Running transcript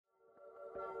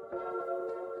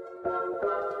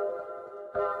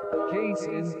Case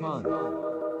in Punt.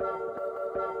 Alright,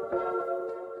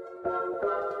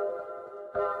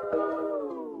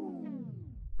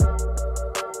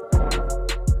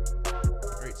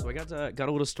 so I got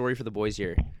a little story for the boys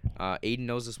here. Aiden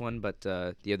knows this one, but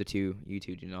the other two, you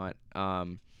two, do not.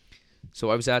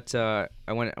 So I was at I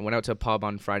went out to a pub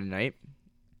on Friday night.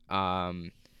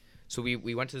 So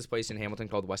we went to this place in Hamilton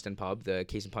called West End Pub. The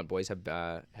Case and Punt boys have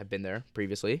been there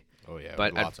previously. Oh yeah,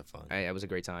 but lots of fun. It was a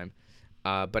great time.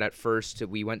 But at first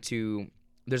we went to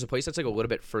there's a place that's like a little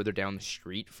bit further down the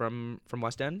street from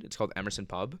West End. It's called Emerson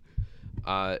Pub.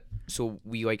 So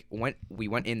we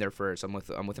went in there first. I'm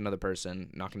with another person.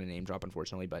 Not gonna name drop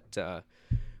unfortunately, but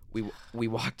we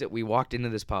walked into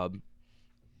this pub.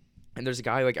 And there's a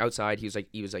guy like outside.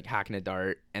 He was hacking a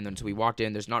dart, and then so we walked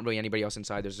in. There's not really anybody else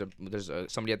inside. There's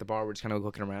somebody at the bar. We're just kind of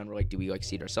looking around. We're like, do we like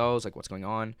seat ourselves? Like, what's going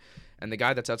on? And the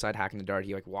guy that's outside hacking the dart,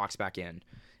 he like walks back in,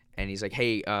 and he's like,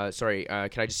 hey, sorry,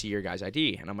 can I just see your guy's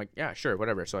ID? And I'm like, yeah, sure,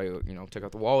 whatever. So I took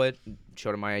out the wallet,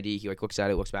 showed him my ID. He like looks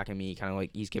at it, looks back at me, kind of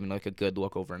like he's giving like a good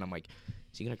look over, and I'm like,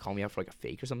 is he gonna call me out for like a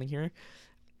fake or something here?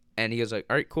 And he goes like,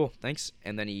 all right, cool, thanks.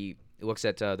 And then he looks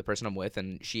at the person I'm with,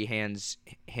 and she hands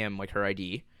him like her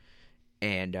ID.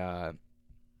 And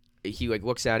he like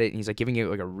looks at it and he's like giving it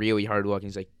like a really hard look. And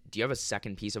he's like, do you have a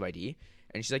second piece of ID?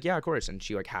 And she's like, yeah, of course. And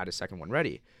she like had a second one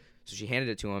ready. So she handed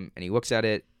it to him and he looks at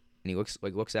it and he looks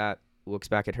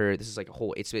back at her. This is like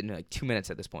it's been like 2 minutes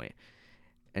at this point.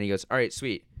 And he goes, all right,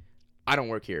 sweet. I don't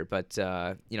work here, but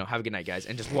have a good night, guys.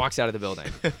 And just walks out of the building.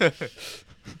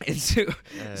 And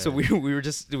so we were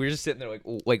just sitting there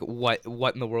like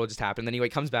what in the world just happened? And then he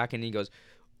like comes back and he goes,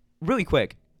 really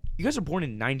quick, you guys are born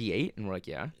in 98? And we're like,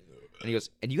 yeah. And he goes,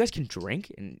 and you guys can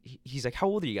drink? And he's like, how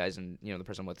old are you guys? And the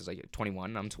person I'm with is like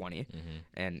 21 and I'm 20. Mm-hmm.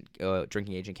 And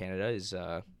drinking age in Canada is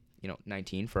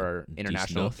 19 for our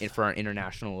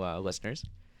international listeners.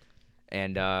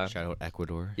 And shout out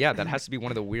Ecuador. Yeah, that has to be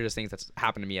one of the weirdest things that's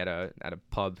happened to me at a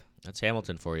pub. That's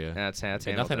Hamilton for you. That's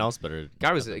Hamilton. Nothing else better.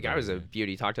 Guy was a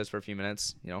beauty. Talked to us for a few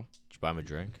minutes. Did you buy him a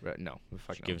drink? No.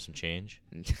 Give him some change.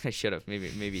 I should have. Maybe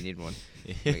you need one.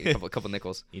 a couple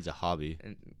nickels. Needs a hobby.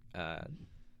 And,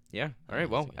 yeah. All right.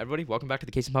 Well, everybody, welcome back to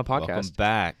the Case and Punt podcast. Welcome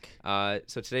back.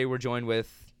 So today we're joined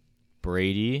with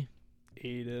Brady,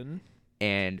 Aiden,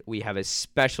 and we have a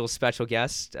special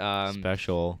guest.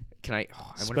 Special. Can I?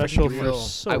 Special for real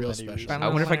special. I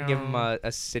wonder if I can give him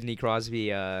a Sidney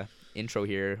Crosby intro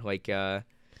here. Like,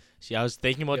 see, I was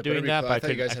thinking about doing that, but I thought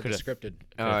you guys I had couldn't scripted.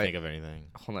 think of anything.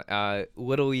 Hold on.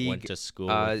 Little League. Went to school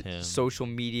with him. Social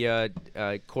media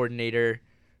coordinator.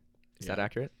 Is that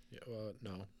accurate? Yeah,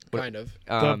 no. Kind of.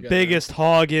 The biggest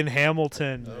hog in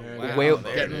Hamilton.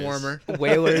 Getting warmer.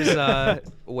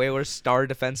 Whalers star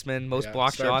defenseman, most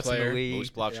block shots player. in the league.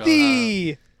 Most block shots.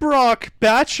 The Brock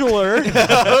Bachelor.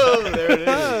 Oh, there it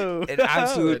is. An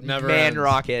absolute never man ends.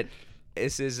 rocket.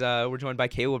 This is we're joined by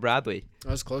Caleb Bradley.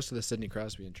 I was close to the Sidney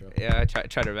Crosby intro. Yeah, I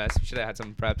tried our best. Should have had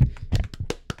some prepped.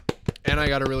 And I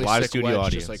got a really Live sick studio wedge,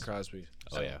 audience. just like Crosby.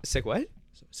 Oh yeah. Sick what?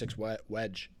 Six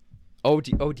wedge. Oh,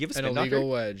 do you have a An spin illegal knocker?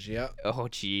 wedge, yeah. Oh,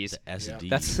 jeez. The SD.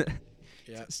 That's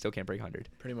Yeah. still can't break 100.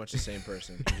 Pretty much the same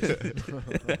person. That's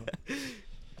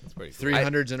pretty cool.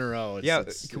 300s in a row.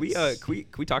 Can we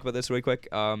talk about this really quick?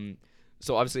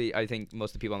 So obviously, I think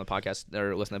most of the people on the podcast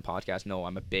or listening to the podcast know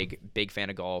I'm a big fan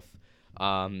of golf.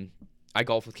 I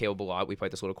golf with Caleb a lot. We play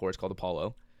this little course called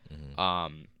Apollo.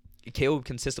 Mm-hmm. Caleb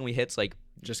consistently hits like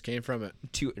Just came from it.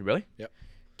 Really? Yep.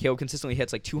 Caleb consistently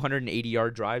hits like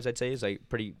 280-yard drives. I'd say is like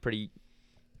pretty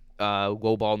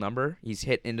low ball number. He's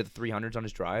hit into the 300s on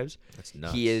his drives. That's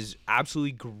nuts. He is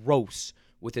absolutely gross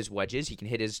with his wedges. He can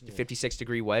hit his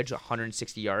 56-degree wedge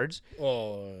 160 yards.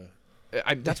 Oh.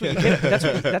 That's what you hit.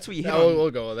 That's what you hit.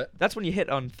 We'll go with it. That's when you hit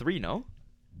on 3, no?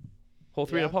 Hole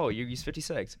 3 Yeah. in Apollo, you use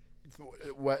 56.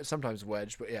 Sometimes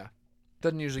wedge, but yeah.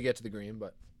 Doesn't usually get to the green,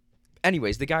 but.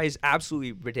 Anyways, the guy is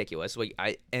absolutely ridiculous.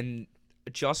 And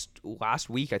just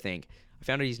last week, I think, I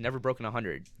found out he's never broken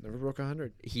 100. Never broke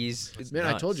 100. He's Man,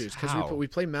 nuts. I told you, it's because How? we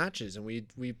play matches and we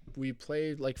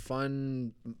play like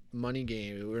fun money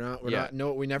game.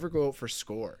 We never go out for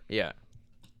score. Yeah.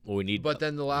 Well, we need. But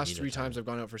then the last 3 times I've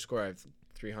gone out for score, I've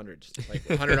 300s, like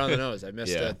 100 on the nose. I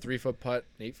missed a 3-foot putt,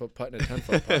 an 8-foot putt, and a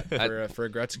 10-foot putt for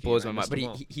a Gretzky. Blows my mind. But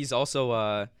he's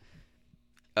also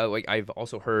like I've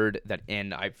also heard that,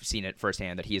 and I've seen it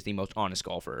firsthand, that he is the most honest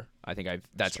golfer. I think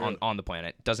that's on the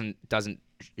planet. Doesn't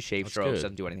shave That's strokes. good.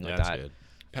 Doesn't do anything like That's that. good.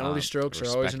 penalty strokes are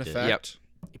always in respect it. effect.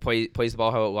 He plays the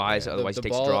ball how it lies. Otherwise, he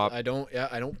takes ball, a drop. I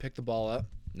don't pick the ball up.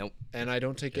 Nope. And I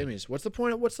don't take gimmies. What's the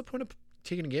point of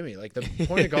taking a gimme. Like the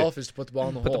point of golf is to put the ball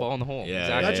in the Put hole. the ball in the hole. Yeah,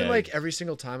 exactly. Imagine like every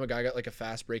single time a guy got like a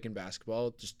fast break in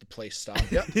basketball, just the play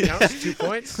stopped. Yep, counts 2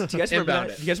 points. Do you guys remember Inbound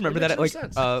that? it. Do you guys remember It that makes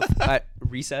at no like sense. at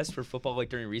recess for football, like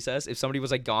during recess, if somebody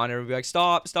was like gone, everybody would be like,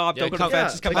 stop, don't go to the come fence,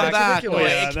 back. just come Like, back. that's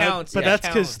ridiculous. Yeah, it counts. But Yeah, that's it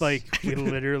because counts. like we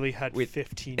literally had With-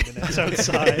 15 minutes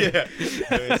outside.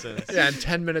 That makes sense. Yeah, and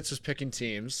 10 minutes was picking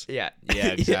teams. Yeah. Yeah,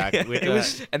 exactly. With It that-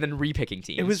 was And then repicking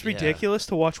teams. it was Yeah. ridiculous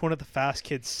to watch one of the fast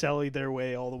kids selling their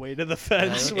way all the way to the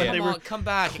fence when yeah. they Come were. on, come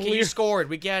back. Okay, clear. you scored.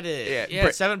 We get it. Yeah, Yeah,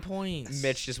 Brett- 7 points.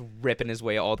 Mitch just ripping his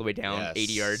way all the way down Yes.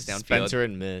 80 yards downfield. Spencer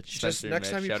and Mitch. Just Spencer next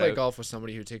Mitch, time you shout play out. golf with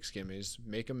somebody who takes gimmies,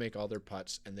 make them make all their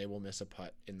putts, and they will miss a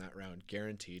putt in that round,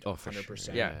 guaranteed. Oh, for 100%.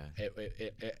 sure. Yeah.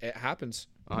 It happens.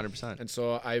 100%. And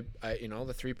so I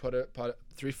the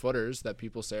 3-footers that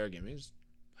people say are gimmies,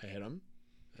 I hit them,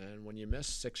 and when you miss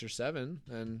 6 or 7,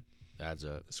 then Adds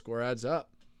up. the score adds up.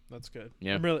 That's good.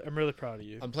 Yeah. I'm really proud of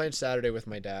you. I'm playing Saturday with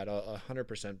my dad.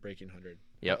 100% breaking 100.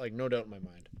 Yep. Like no doubt in my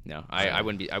mind. No, I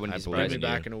wouldn't be I be believe We'll surprised. be in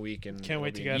back you. in a week and Can't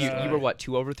wait to it'll get, be- You were what,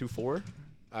 2 over through 4?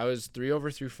 I was 3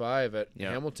 over through 5 at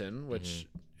Yeah. Hamilton, which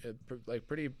like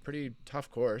pretty tough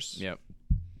course. Yep.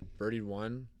 Birdied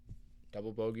 1,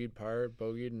 double bogeyed, par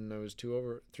bogeyed, and I was 3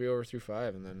 over through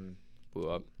 5, and then Blew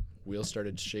up. wheels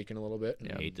started shaking a little bit.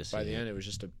 Yeah. and Hate to by see the it. end, it was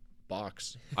just a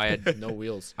box, I had no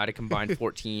wheels. I had a combined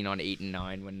 14 on 8 and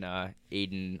 9 when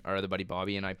Aiden, our other buddy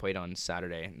Bobby, and I played on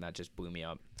Saturday, and that just blew me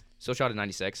up. Still shot at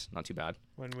 96, not too bad.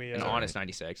 When we An honest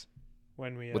 96.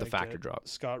 when we with a factor get drop.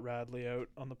 Scott Radley out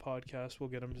on the podcast, we'll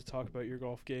get him to talk about your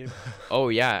golf game. Oh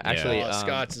yeah, actually,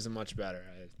 Scott's isn't much better.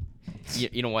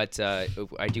 you know what? I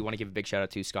do want to give a big shout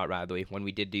out to Scott Radley. When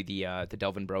we did do the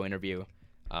Delvin Bro interview,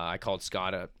 I called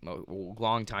Scott a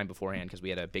long time beforehand because we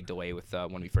had a big delay with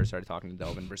when we first started talking to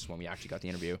Delvin versus when we actually got the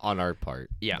interview. On our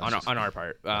part. Yeah, That's on our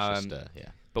part. that's just, yeah.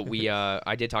 But we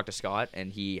I did talk to Scott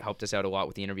and he helped us out a lot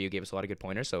with the interview, gave us a lot of good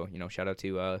pointers. So shout out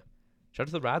to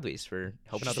the Radleys for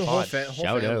helping out Just the whole pod. whole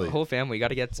Shout family. The whole family. Got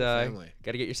to get family.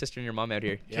 your sister and your mom out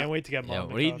here. Yeah. Can't wait to get Yeah,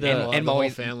 Mom. what do you- to the- come. Well, and the whole Molly,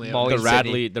 family. Molly The and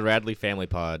Sydney. Radley family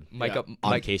pod. Mike Yeah. up, On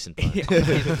Mike, Case and Fun. Yeah, on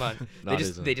Case and Fun. Not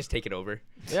They just take it over.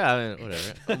 Yeah, I mean,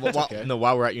 whatever. okay. No,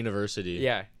 while we're at university,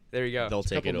 Yeah, there you go. they'll A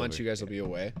take couple it months, over. you guys will be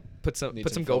away. Put some Need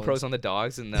put some some GoPros fill-ins. on the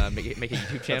dogs and make a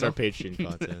YouTube That's channel. our Patreon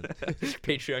content.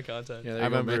 Patreon content. Yeah, there I you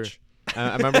go, remember. Mitch.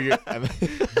 I remember your.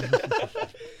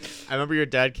 I remember your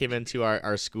dad came into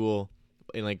our school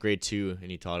in like grade 2, and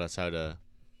he taught us how to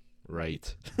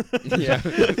write. Yeah.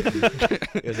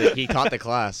 It was like, he taught the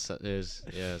class. It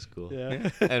was cool. Yeah.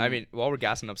 And I mean, while we're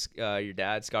gassing up your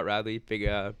dad, Scott Radley,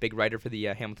 big writer for the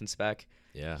Hamilton Spec.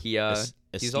 yeah, He's also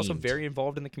esteemed. very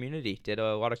involved in the community. Did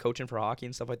a lot of coaching for hockey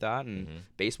and stuff like that, and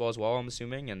baseball as well. I'm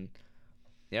assuming, and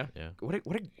yeah, Yeah. what a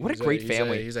He's great he's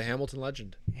family. He's a Hamilton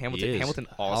legend. He is. Hamilton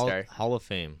All Star. Hall of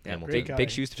Fame. Yeah, Hamilton. great guy. big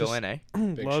shoes to fill Just- in, eh?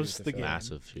 Big Loves shoes to the fill. game.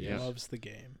 Massive shoes. Yeah. Loves the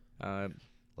game.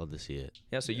 Love to see it.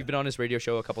 Yeah. So you've been on his radio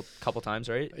show a couple times,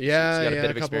 right? Yeah, so you got yeah, a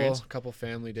bit of experience. couple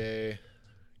family day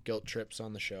guilt trips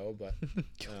on the show, but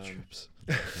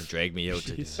And drag me out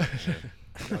to do Jeez.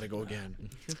 it. gotta go again.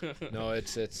 No,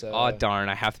 it's Oh darn!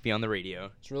 I have to be on the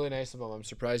radio. it's really nice of him. I'm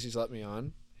surprised he's let me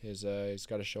on. He's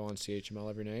got a show on CHML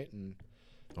every night, and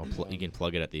You can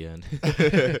plug it at the end.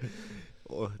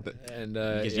 and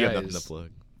Because yeah, you have nothing to he's- plug.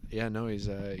 Yeah, no,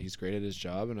 he's great at his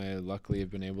job, and I luckily have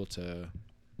been able to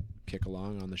kick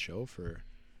along on the show for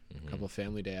a couple of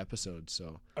family day episodes.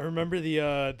 So I remember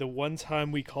the one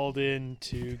time we called in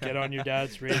to get on your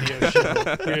dad's radio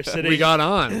show. We were sitting. we got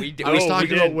on. We did- I was Oh, we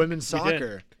talking about did. women's We did.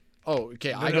 soccer. Oh,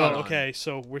 okay. I No, got on. okay.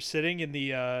 So we're sitting in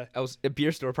the. I was a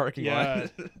beer store parking Yeah.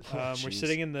 lot. We're jeez.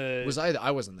 sitting in the. Was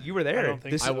I wasn't there. You were there. I don't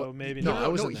think This- so. Maybe no, not. I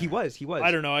wasn't He there. was. He was.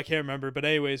 I don't know. I can't remember. But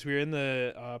anyways, we were in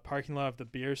the parking lot of the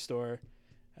beer store,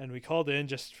 and we called in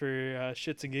just for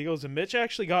shits and giggles. And Mitch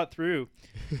actually got through,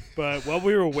 but while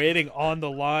we were waiting on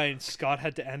the line, Scott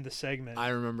had to end the segment. I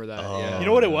remember that. Oh. Yeah. You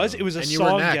know what it was? It was a And you were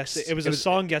song next. guessing. It was It a was-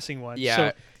 song guessing one. Yeah.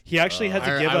 So he actually had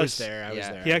to give I us. was there. I was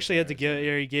yeah. there. He actually had to I was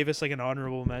give. He gave us like an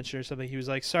honorable mention or something. He was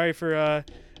like, "Sorry for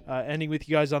ending with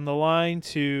you guys on the line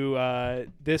to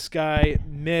this guy,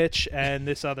 Mitch, and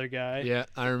this other guy." there. Yeah,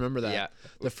 I remember that. Yeah.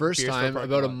 The first Beer store time, parking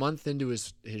about a lot. month into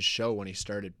his show when he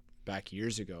started back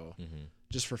years ago, Mm-hmm.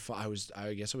 just for fun,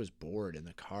 I guess I was bored in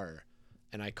the car,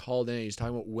 and I called in. He's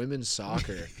talking about women's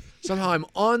soccer. Somehow I'm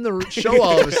on the show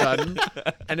all of a sudden,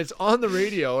 and it's on the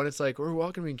radio, and it's like we're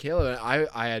welcoming Caleb. And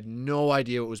I had no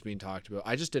idea what was being talked about.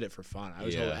 I just did it for fun. I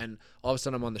was and all of a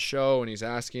sudden I'm on the show, and he's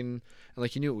asking, and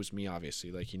like he knew it was me,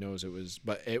 obviously, like he knows it was,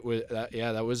 but it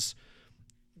was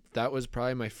that was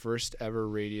probably my first ever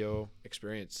radio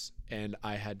experience, and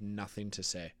I had nothing to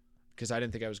say. Because I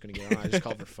didn't think I was going to get on. I just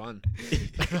called for fun.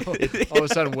 All of a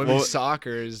sudden, women's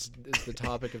soccer is the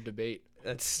topic of debate.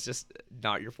 That's just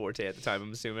not your forte at the time,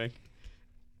 I'm assuming.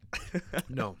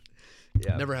 No,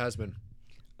 Yeah. never has been.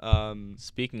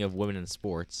 Speaking of women in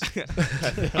sports,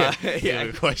 Yeah.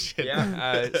 a question.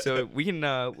 Yeah. So we can.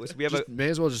 So we have Just, may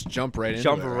as well just jump right into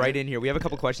jump it, right in here. We have a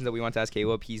couple questions that we want to ask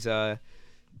Caleb. He's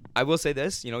I will say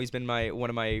this. You know, he's been one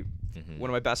of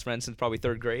my best friends since probably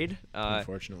third grade.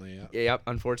 Unfortunately, yeah. Yeah,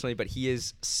 unfortunately, but he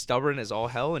is stubborn as all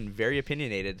hell and very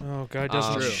opinionated. Oh, guy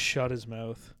doesn't True. shut his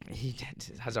mouth. He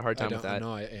has a hard time with that.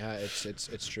 No, yeah,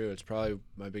 it's true. It's probably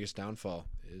my biggest downfall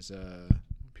is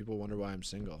people wonder why I'm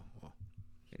single. Well,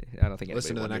 I don't think anybody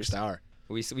listen to the wonders. next hour.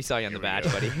 We saw you on The we Batch,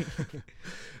 go. buddy.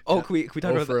 Oh, can we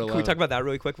talk about for can we 11. talk about that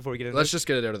really quick before we get into Let's this? just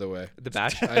get it out of the way. The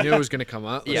Batch? I knew it was going to come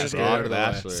up. Let's Yeah. just get it out of the way.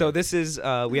 Bachelor. So this is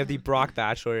we have the Brock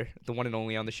Bachelor, the one and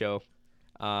only on the show.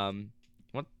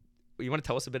 You want to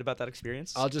tell us a bit about that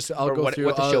experience? I'll Or go what- through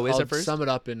what the show is I'll at first? sum it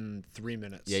up in 3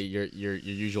 minutes. Yeah, your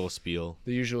usual spiel.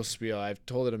 The usual spiel. I've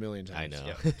told it a million times.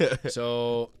 I know.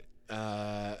 So,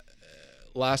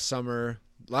 last summer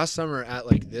at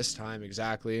like this time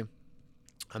exactly,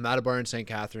 I'm at a bar in St.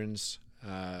 Catharines.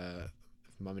 If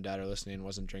mom and dad are listening,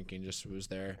 wasn't drinking, just was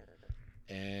there.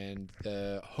 And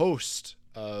the host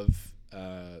of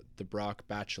the Brock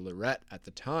Bachelorette at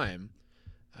the time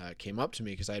came up to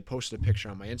me because I had posted a picture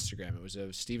on my Instagram. It was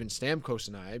of Steven Stamkos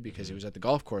and I because he was at the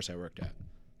golf course I worked at.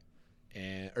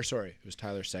 It was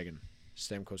Tyler Seguin.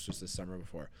 Stamkos was the summer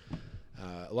before.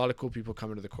 A lot of cool people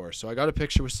coming to the course. So I got a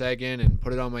picture with Seguin and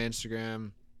put it on my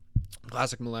Instagram.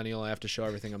 Classic millennial. I have to show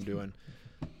everything I'm doing.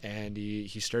 And he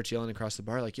starts yelling across the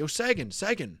bar like, "Yo, Seguin,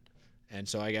 Seguin!" And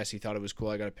so I guess he thought it was cool.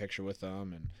 I got a picture with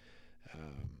him, and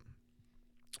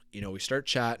we start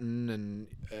chatting. And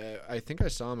I think I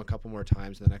saw him a couple more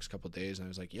times in the next couple of days. And I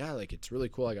was like, "Yeah, like it's really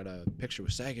cool. I got a picture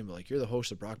with Seguin, but like you're the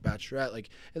host of Brock Bachelorette. Like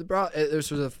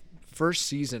this was the first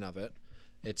season of it.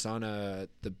 It's on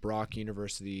the Brock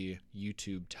University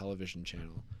YouTube television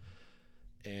channel."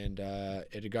 And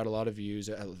it had got a lot of views,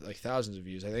 like thousands of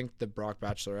views. I think the Brock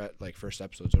Bachelorette like first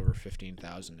episode's over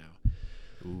 15,000 now.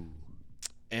 Ooh.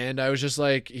 And I was just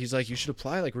like, he's like, "You should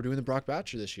apply. Like we're doing the Brock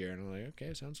Bachelor this year." And I'm like,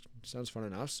 "Okay, sounds fun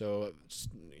enough." So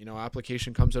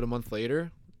application comes out a month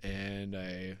later, and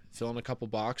I fill in a couple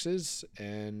boxes,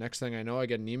 and next thing I know, I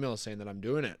get an email saying that I'm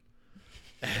doing it.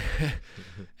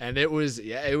 And it was I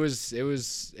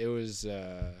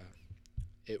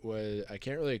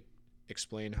can't really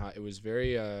explain how it was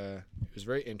very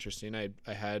interesting. I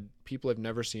had people I've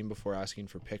never seen before asking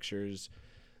for pictures.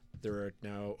 There are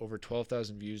now over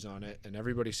 12,000 views on it, and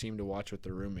everybody seemed to watch with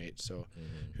their roommate, so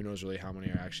who knows really how many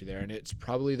are actually there. And it's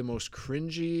probably the most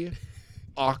cringy,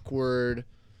 awkward,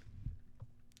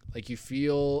 like you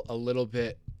feel a little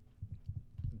bit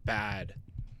bad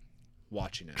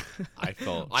watching it. I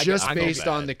felt Just I felt based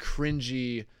on bad. the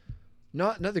cringy,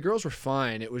 not the girls were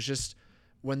fine. It was just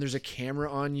when there's a camera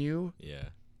on you, Yeah.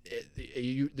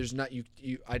 you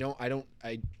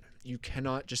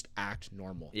cannot just act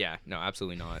normal. Yeah, no,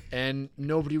 absolutely not. And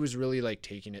nobody was really like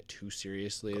taking it too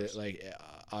seriously. Like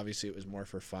obviously it was more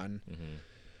for fun.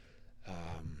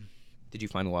 Did you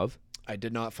find love? I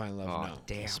did not find love. Oh, No.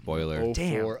 damn. Spoiler. Oh,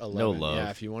 Damn. 4-11. No love. Yeah,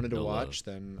 if you wanted to No love. watch,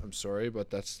 then I'm sorry, but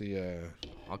that's the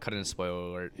I'll cut in a spoiler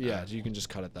alert. yeah. You can just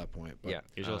cut at that point. But Yeah.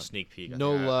 Here's a little sneak peek.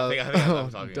 no love. I think I know what I'm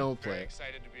talking. Don't Very play.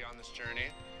 excited to be on this journey.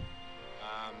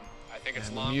 I think it's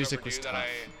Man, the long music was overdue tough.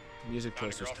 that Music I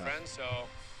found a choice was tough. girlfriend, so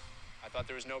I thought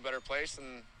there was no better place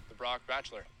than the Brock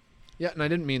Bachelor. Yeah, and I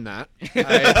didn't mean that.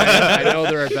 I know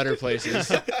there are better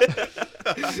places.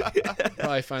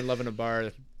 Probably find love in a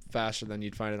bar faster than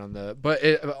you'd find it on the. But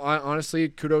honestly,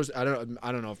 kudos. I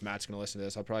don't know if Matt's gonna listen to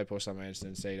this. I'll probably post on my Insta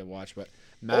and say to watch. But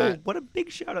Oh, Matt, what a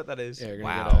big shout out that is. yeah, you're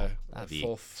gonna Wow. get a That'd be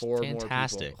full 4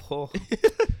 fantastic. more people.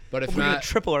 Oh, But if we're gonna Matt,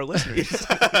 triple our listeners.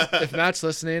 if Matt's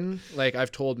listening, like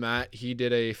I've told Matt, he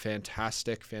did a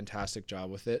fantastic job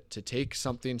with it to take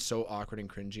something so awkward and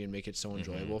cringy and make it so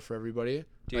enjoyable for everybody.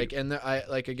 Dude. Like, and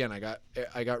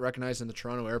I got recognized in the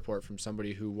Toronto airport from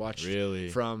somebody who watched Really?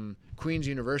 from Queen's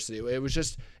University. It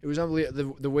was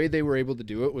unbelievable. The way they were able to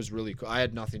do it was really cool. I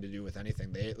had nothing to do with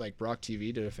anything. They like Brock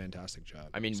TV did a fantastic job.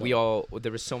 I mean, So-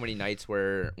 there were so many nights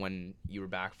where when you were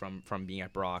back from being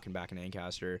at Brock and back in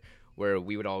Ancaster, where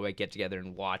we would all like get together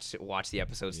and watch the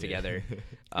episodes together.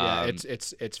 Yeah,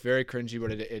 it's very cringy,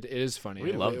 but it is funny.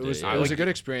 We loved it. Was it. it I was like a good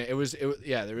experience. It was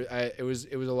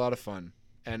it was a lot of fun,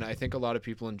 and I think a lot of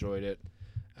people enjoyed it.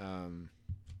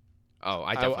 Oh,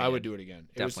 I definitely would did. do it again.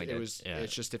 Definitely it did. was Yeah.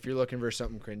 it's just if you're looking for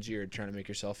something cringy or trying to make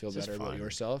yourself feel It's just better about fun.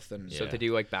 yourself, then So Yeah. to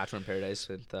do like Bachelor in Paradise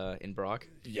with in Brock,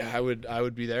 yeah, I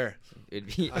would be there.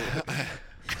 it'd be I'll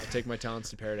take my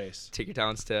talents to paradise. take your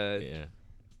talents to. Yeah.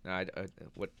 I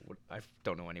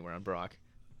don't know anywhere on Brock.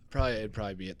 It'd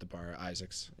probably be at the bar,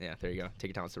 Isaacs. Yeah, there you go. Take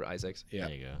your talents to Isaacs. Yeah.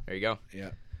 There you go. There you go.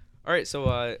 Yeah. All right, so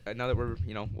now that we're,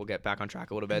 we'll get back on track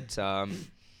a little bit. So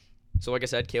like I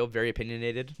said, Caleb, very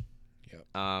opinionated.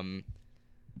 Yep.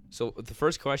 So the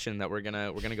first question that we're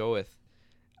gonna go with,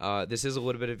 this is a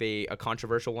little bit of a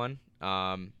controversial one.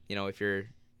 If you're,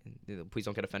 please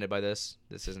don't get offended by this.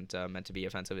 This isn't meant to be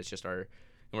offensive. It's just we're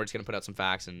just gonna put out some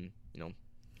facts and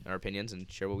our opinions and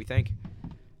share what we think.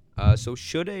 So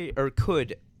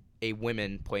could a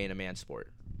woman play in a man's sport?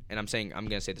 And I'm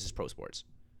gonna say this is pro sports.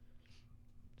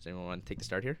 Does anyone want to take the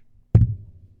start here?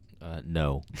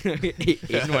 No.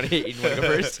 Aiden want to go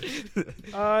first?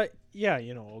 Yeah,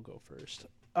 I'll go first.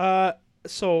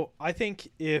 So I think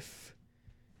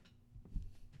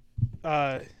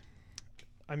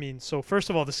so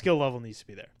first of all, the skill level needs to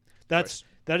be there.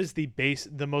 That is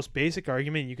the most basic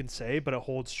argument you can say, but it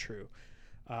holds true.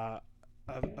 A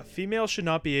female should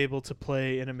not be able to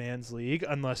play in a man's league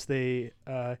unless they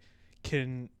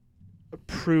can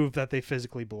prove that they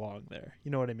physically belong there.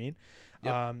 You know what I mean?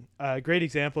 Yep. A great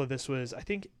example of this was, I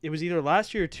think it was either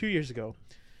last year or 2 years ago,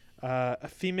 a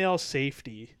female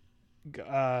safety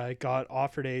got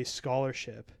offered a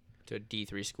scholarship To a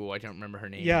D3 school. I don't remember her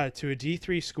name. Yeah, to a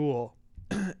D3 school.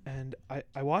 And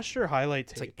I watched her highlight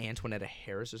tape. It's like Antoinetta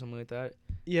Harris or something like that.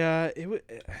 Yeah,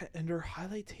 and her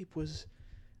highlight tape was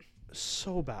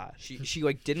so bad. She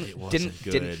like didn't.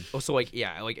 Also, like,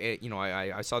 yeah, like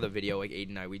I saw the video. Like Aiden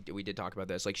and I, we did talk about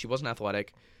this. Like, she wasn't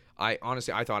athletic. I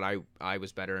thought I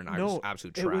was better, and I was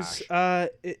absolute trash.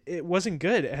 It wasn't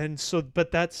good. And so,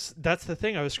 but that's the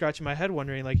thing. I was scratching my head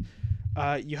wondering, like,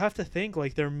 you have to think,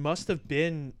 like, there must have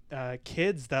been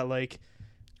kids that like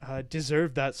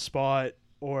deserved that spot,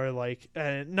 or like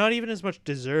not even as much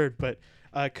deserved, but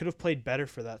could have played better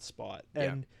for that spot.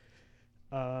 And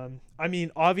I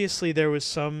mean, obviously there was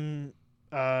some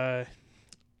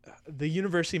the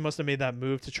university must have made that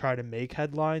move to try to make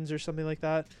headlines or something like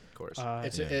that. Of course.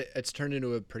 It's turned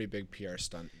into a pretty big PR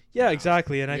stunt. Yeah, now.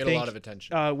 exactly. And You I get think a lot of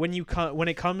attention. when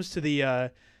it comes to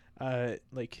the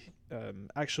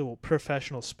actual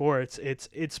professional sports,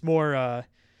 it's more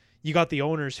you got the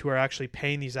owners who are actually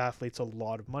paying these athletes a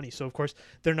lot of money. So of course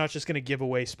they're not just going to give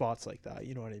away spots like that.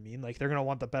 You know what I mean? Like, they're going to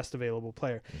want the best available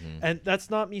player. Mm-hmm. And that's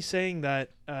not me saying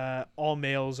that all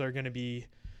males are going to be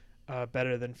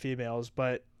better than females,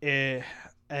 but and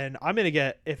I'm going to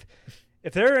get, if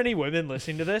there are any women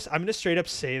listening to this, I'm going to straight up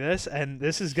say this, and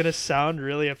this is going to sound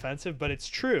really offensive, but it's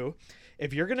true.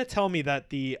 If you're going to tell me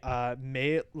that the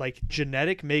male, like,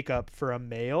 genetic makeup for a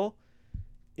male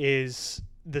is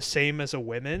the same as a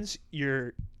women's,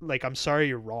 you're like, I'm sorry,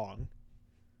 you're wrong.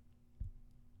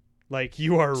 Like,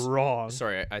 you are wrong.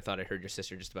 Sorry, I thought I heard your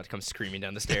sister just about to come screaming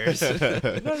down the stairs.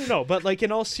 No. But like,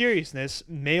 in all seriousness,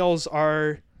 males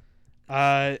are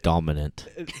dominant.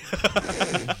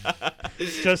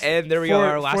 Just and there we go.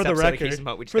 Our last for the episode record, of Case in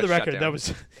Point, we just for the got shut record,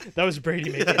 down. that was Brady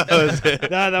making it.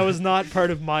 That was not part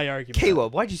of my argument.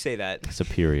 Caleb, why'd you say that?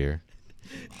 Superior.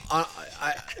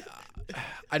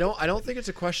 I don't think it's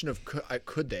a question of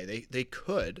could they. They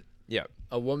could. Yeah.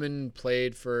 A woman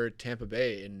played for Tampa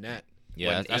Bay in net.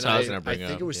 Yeah, that's And what I was gonna bring I up.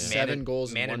 think it was yeah. 7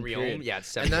 goals Man in and one Real. period. Yeah, it's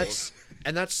 7 goals.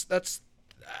 And that's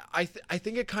I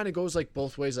think it kind of goes like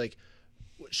both ways. Like,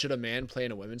 should a man play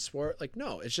in a women's sport? Like,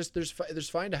 no. It's just there's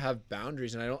fine to have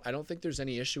boundaries, and I don't think there's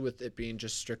any issue with it being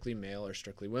just strictly male or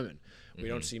strictly women. We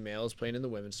don't see males playing in the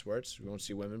women's sports. We don't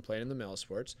see women playing in the male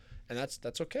sports, and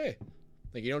that's okay.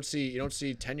 Like, you don't see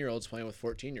 10-year-olds playing with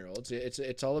 14-year-olds.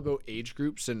 It's all about age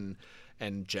groups and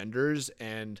genders,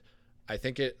 and I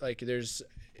think there's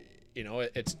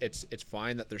it's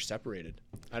fine that they're separated.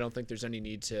 I don't think there's any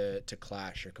need to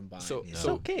clash or combine. So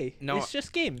okay. No. It's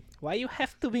just game. Why you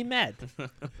have to be mad?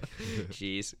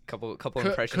 Jeez, couple could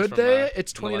impressions from they?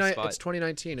 It's from the left spot.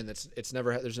 2019, and there's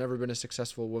never been a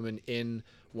successful woman in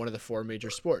one of the 4 major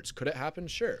sports. Could it happen?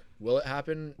 Sure. Will it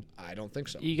happen? I don't think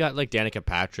so. You got like Danica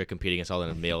Patrick competing against all in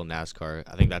a male NASCAR.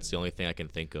 I think that's the only thing I can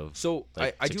think of. So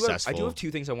like, I do have successful. 2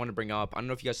 things I want to bring up. I don't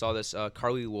know if you guys saw this.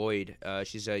 Carly Lloyd,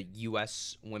 she's a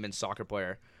U.S. women's soccer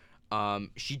player.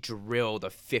 She drilled a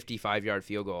 55-yard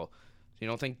field goal. You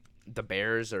don't think the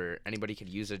Bears or anybody could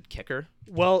use a kicker?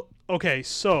 Well, okay.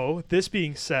 So this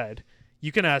being said,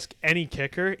 you can ask any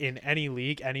kicker in any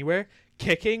league anywhere.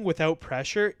 Kicking without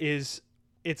pressure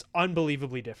it's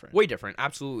unbelievably different. Way different,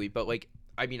 absolutely. But like,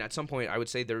 I mean, at some point, I would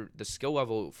say the skill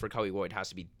level for Carly Lloyd has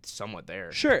to be somewhat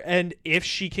there. Sure, and if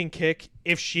she could kick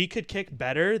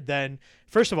better than,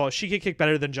 first of all, if she could kick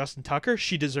better than Justin Tucker,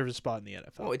 she deserves a spot in the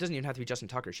NFL. Oh, it doesn't even have to be Justin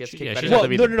Tucker. She has to She- kick yeah, better. she than- has to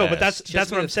be no, the no, but best. that's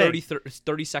what I'm saying.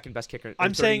 32nd best kicker.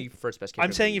 I'm saying 31st best kicker.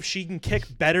 I'm saying if she can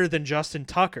kick better than Justin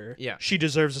Tucker, Yeah. she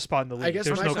deserves a spot in the league. I guess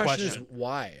There's my no question question. is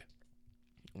why.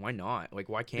 Why not? Like,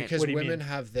 why can't? Because What do you women mean?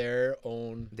 have their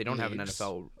own. They don't have an leagues.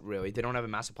 NFL really. They don't have a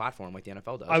massive platform like the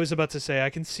NFL does. I was about to say I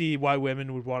can see why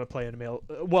women would want to play in a male.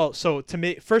 Well, so to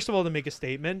make first of all to make a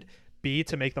statement, B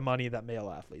to make the money that male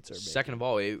athletes are making. Second of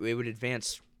all, it would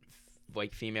advance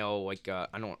like female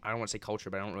I don't want to say culture,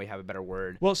 but I don't really have a better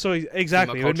word. Well, so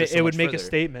exactly, it would, culture so it would much make a further.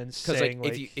 statement Because saying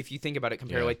like if you think about it,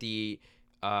 compare Yeah. like the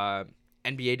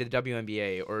NBA to the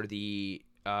WNBA or the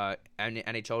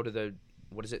NHL to the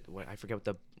what is it? What I forget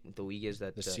what the league is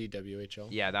that The CWHL.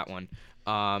 yeah, that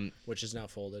one. Which is now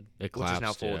folded. It Which is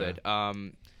now collapsed, yeah.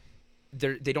 folded.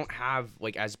 They don't have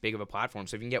like as big of a platform.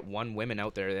 So if you can get one woman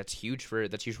out there, that's huge for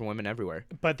women everywhere.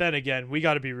 But then again, we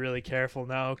got to be really careful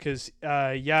now because,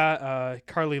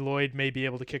 Carly Lloyd may be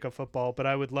able to kick a football, but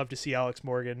I would love to see Alex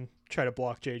Morgan try to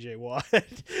block J.J. Watt.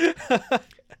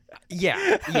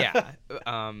 Yeah.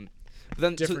 But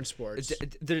then Different sports.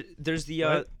 There's the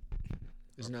What?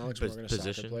 Isn't Alex Pos- Morgan a soccer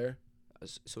position? player?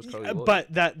 so it's Carly Lloyd. But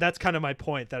that's kind of my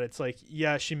point. That it's like,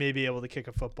 yeah, she may be able to kick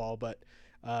a football, but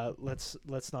let's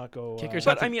not go. Kickers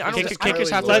But have I to- mean, I don't. kickers- think- kickers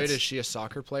Carly have Lloyd, let's- is she a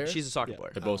soccer player? She's a soccer Yeah.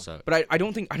 player. They both suck. But I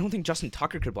don't think Justin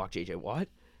Tucker could block JJ Watt.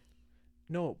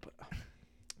 No, but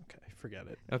okay, forget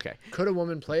it. Okay. Could a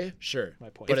woman play? Sure. My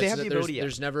point. But If they it's, have the there's, ability, yeah.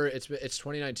 there's never it's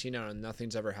 2019 now and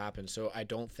nothing's ever happened. So I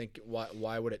don't think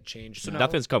why would it change? So now?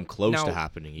 Nothing's come close to now-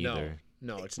 happening either.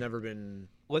 No, it's never been.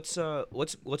 Let's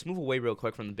move away real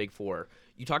quick from the big four.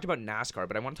 You talked about NASCAR,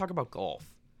 but I want to talk about golf.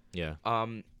 Yeah.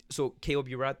 So Caleb,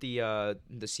 you were at the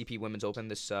CP Women's Open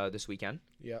this weekend.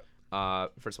 Yeah,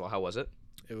 First of all, how was it?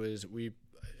 it was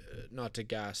not to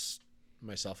gas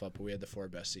myself up, but we had the 4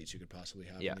 best seats you could possibly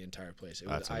have Yeah. in the entire place.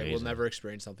 That's I will amazing. never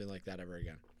experience something like that ever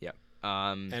again. Yeah.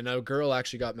 And a girl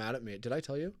actually got mad at me. Did I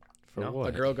tell you? For No. what?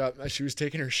 A girl she was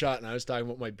taking her shot, and I was talking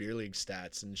about my beer league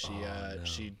stats, and no.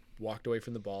 she walked away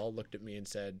from the ball, looked at me, and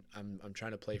said, "I'm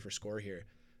trying to play for score here,"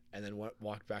 and then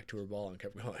walked back to her ball and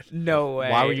kept going. No way.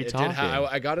 Why were you It did talking?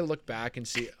 I got to look back and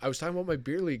see. I was talking about my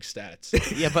beer league stats.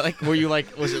 Yeah, but like, were you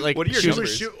like, was it like? What are your she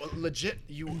was- numbers? Legit.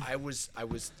 I was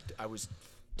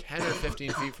 10 or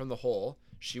 15 feet from the hole.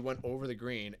 She went over the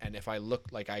green, and if I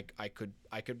looked like I could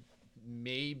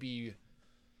maybe.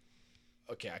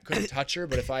 Okay, I couldn't touch her,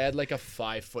 but if I had like a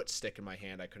 5-foot stick in my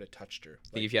hand, I could have touched her.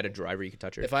 Like, if you had a driver, you could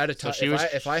touch her. If I had a So she was-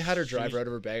 if I had her she was- driver out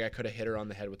of her bag, I could have hit her on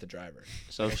the head with the driver.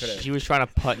 So I could've- she was trying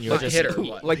to putt, and you're Not just hit her,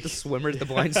 but like the swimmers, the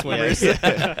blind Yeah. swimmers.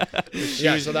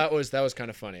 yeah. So that was kind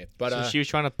of funny. But So she was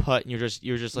trying to putt, and you're just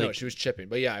like, no, she was chipping.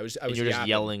 But yeah, I was and you're just yapping.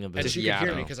 yelling a bit. and she Yeah, could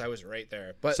hear I me know. because I was right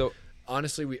there. But So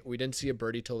honestly, we didn't see a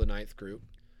birdie till the 9th group,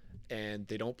 and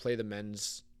they don't play the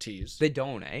men's tees. they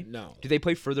don't, eh? No, Do they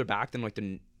play further back than like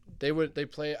the? they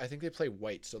play. I think they play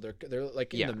white, so they're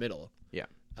like in Yeah. the middle. Yeah.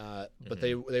 But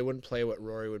they wouldn't play what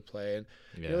Rory would play, and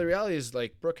you know, the reality is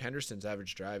like Brooke Henderson's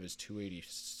average drive is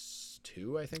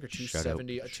 282, I think, or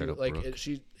 270. Shout out like Brooke. yeah,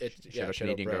 Shout out shout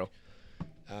Canadian Brooke.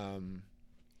 girl.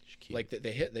 Like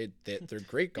they're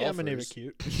great Yeah, golfers. my neighbor's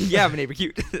cute. Yeah, my neighbor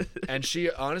cute. And she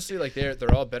honestly, like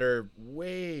they're all better,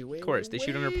 way. Of course, they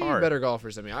shoot under par. Better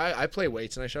golfers than me. I play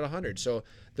weights and I shot 100. So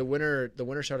the winner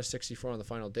shot a 64 on the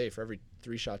final day. For every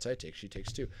 3 shots I take, she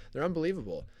takes 2. They're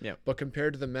unbelievable. Yeah. But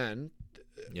compared to the men,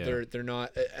 Yeah. they're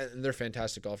not. And they're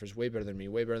fantastic golfers. Way better than me.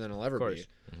 Way better than I'll ever be. course.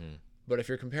 But if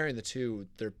you're comparing the two,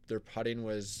 their putting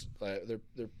was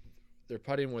their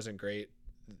putting wasn't great.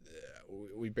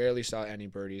 We barely saw any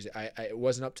birdies. It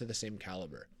wasn't up to the same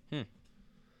caliber.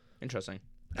 Interesting.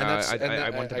 And that's I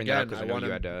wanted to bring that up again, because I I know want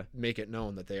you had to make it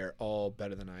known that they are all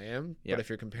better than I am. Yeah. But if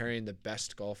you're comparing the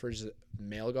best golfers,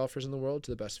 male golfers in the world,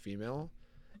 to the best female,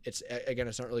 it's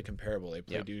not really comparable. They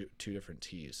play Yeah. two different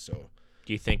tees. So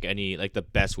Do you think any like the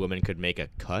best women could make a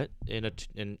cut in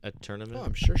a tournament?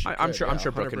 I'm sure she. I'm could, sure. yeah, I'm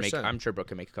sure Brooke can make. 100%. I'm sure Brooke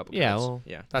can make a couple. Yeah, cuts. well,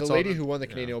 yeah. that's the all- lady who won the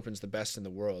Canadian Open's the best in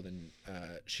the world, and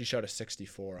she shot a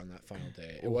 64 on that final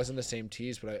day. It wasn't the same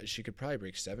tees, but she could probably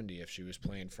break 70 if she was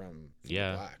playing from the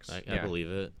Yeah, blacks. I Yeah. believe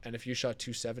it. And if you shot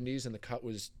 270s and the cut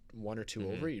was 1 or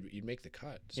 2 over, you'd make the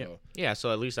cut. So Yeah. Yeah,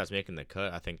 so at least that's making the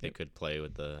cut. I think they could play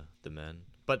with the men,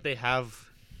 but they have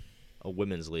a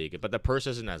women's league, but the purse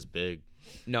isn't as big.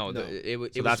 No, No.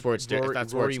 it that's was where it's di- Rory,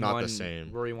 that's where it's Rory not the won,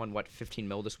 same. Rory won what 15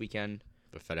 mil this weekend,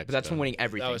 The FedEx. but that's from Cup. winning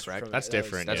everything, that was correct? from- That's that was-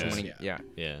 different, That's yeah. from winning. Yeah.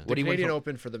 Yeah. The What do you win Canadian from?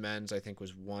 Open for the men's, I think,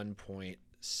 was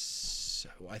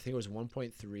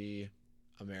 1.3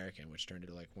 American, which turned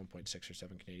into like 1.6 or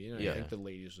 7 Canadian. And Yeah. I think the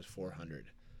ladies was 400.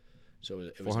 So it was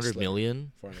a 400 sliver.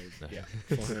 million. 400, yeah,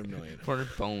 400 million.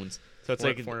 400 bones. So it's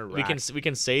Four- like 400 we can racks. we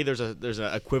can say there's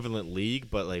a equivalent league,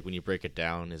 but like when you break it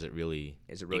down, is it really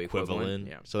equivalent?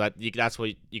 Yeah. So that's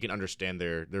what you can understand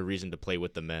their reason to play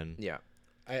with the men. Yeah.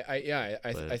 I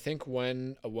But- think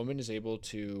when a woman is able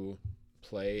to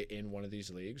play in one of these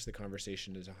leagues, the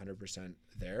conversation is 100%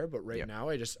 there. But right Yeah. now,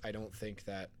 I don't think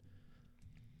that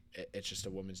it's just a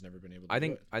woman's never been able to I do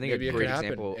think it. a Maybe it great could happen.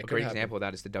 example It a could great happen. example of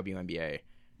that is the WNBA.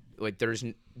 Like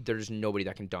there's nobody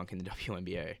that can dunk in the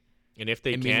WNBA. And if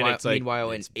they And can, meanwhile, it's like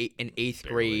an eighth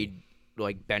barely. grade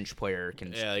like bench player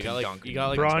can yeah, you can got dunk. like you got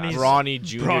like Bronny's- Bronny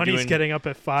Jr. Bronny's doing getting up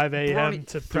at 5 a.m. Bronny-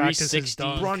 to practice his 360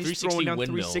 dunk. Bronny's throwing down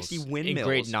 360 360 in windmills.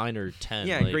 grade 9 or 10.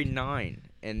 Yeah, like, grade 9.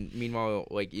 And meanwhile,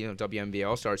 like WNBA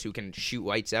All Stars who can shoot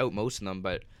lights out, most of them,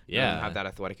 but none of them Yeah. have that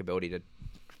athletic ability to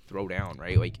throw down,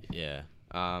 right? Like yeah.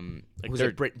 who's they're-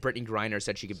 it? Brittany Griner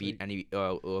said she could beat any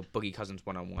Boogie Cousins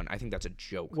 1-on-1. I think that's a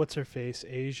joke. What's her face?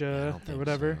 I Asia don't or think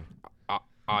whatever. so.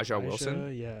 Aja Aisha,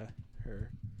 Wilson. Yeah, her.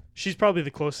 She's probably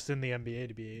the closest in the NBA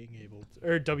to being able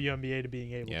or WNBA to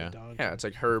being able Yeah. to dunk. Yeah, it's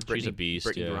like her, She's Brittany, a beast,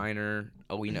 Brittany yeah. Griner,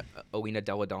 Alina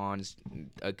Deladon's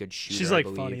a good shooter. She's I like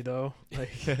believe. funny though. Like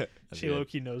she good.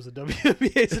 low-key knows the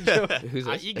WNBA is a joke. Who's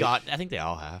this? I think they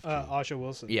all have to. Asha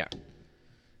Wilson. Yeah.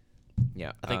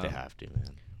 Yeah. I think they have to, man.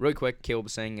 Really quick, Caleb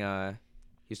was saying he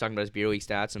was talking about his beer league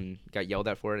stats and got yelled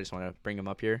at for it. I just want to bring him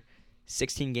up here.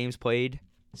 16 games played,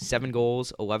 7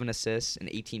 goals, 11 assists, and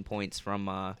 18 points from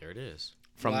There it is.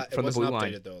 from It the wasn't blue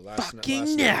line. updated, though. Last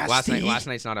nasty. Last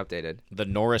night's not updated. The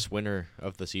Norris winner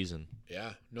of the season.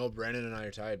 Yeah. No, Brandon and I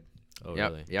are tied, Oh,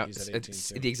 Yep, really? yep. He's at 18 It's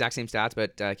too. the exact same stats,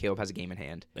 but Caleb has a game in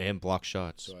hand. And block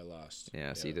shots. so I lost.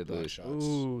 Yeah, so you did black lose. shots.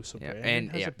 Ooh, so Yeah, Brandon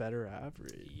and- has yeah. a better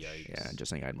average. Yikes. Yeah, just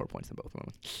saying I had more points than both of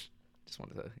them. Just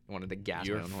wanted to gas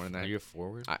You're, my own horn there. you're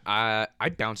forward? I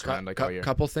bounced around like all year.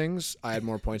 Couple things. I had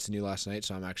more points than you last night,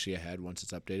 so I'm actually ahead once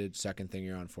it's updated. Second thing,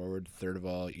 you're on forward. Third of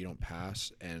all, you don't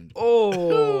pass, and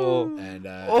Oh. and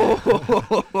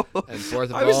Oh. and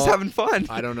fourth of I was all, just having fun.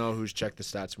 I don't know who's checked the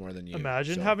stats more than you.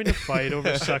 Imagine so. having to fight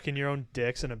over sucking your own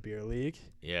dicks in a beer league.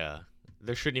 Yeah.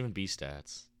 There shouldn't even be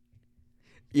stats.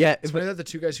 Yeah, It's funny that the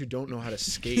two guys who don't know how to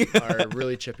skate are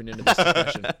really chipping into this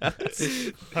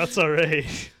discussion. That's all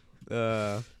right.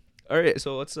 All right,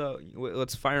 so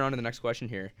let's fire on to the next question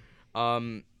here.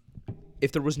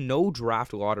 If there was no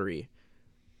draft lottery,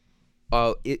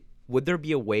 would there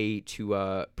be a way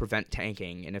to prevent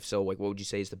tanking? And if so, like, what would you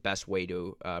say is the best way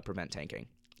to prevent tanking?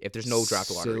 If there's no draft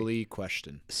lottery, Silly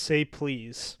question. Say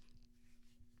please.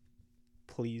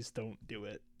 Please don't do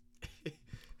it.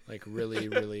 Like really,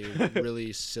 really,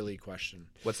 really silly question.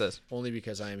 what's this? Only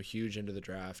because I am huge into the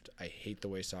draft. I hate the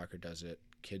way soccer does it.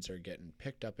 Kids are getting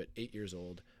picked up at 8 years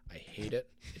old. I hate it.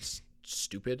 It's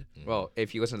stupid. Well,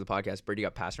 if you listen to the podcast, Brady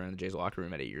got passed around the Jays locker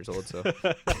room at 8 years old. So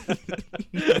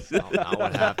Not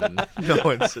what happened. no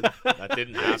one's. That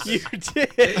didn't happen. You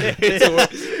did.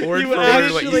 It's word you for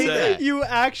word what you actually, said. you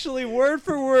actually word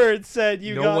for word said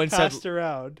you No got one said- passed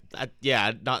around.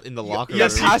 Yeah, not in the locker You room.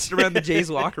 got passed around the Jays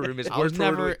locker room. Is I word was for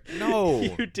word never. what- No.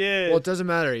 You did. Well, it doesn't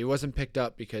matter. He wasn't picked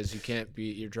up because you can't be.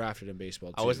 You're drafted in baseball.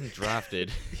 Too. I wasn't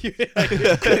drafted.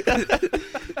 That's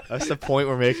That's the point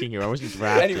we're making here. I wasn't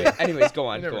drafted. Anyways, go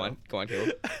on, never go on,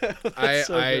 Caleb.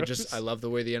 I just I love the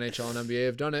way the NHL and NBA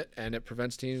have done it, and it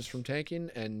prevents teams from tanking,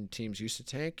 and teams used to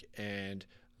tank. And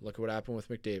look at what happened with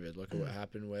McDavid. Look at what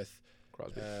happened with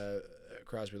Crosby.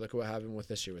 Crosby. Look at what happened with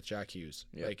this year with Jack Hughes.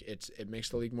 Yep. Like it makes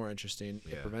the league more interesting.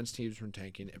 Yeah. It prevents teams from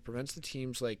tanking. It prevents the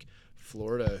teams like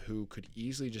Florida who could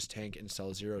easily just tank and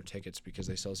sell 0 tickets because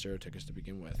they sell 0 tickets to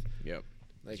begin with. Yep.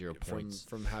 Like 0 points.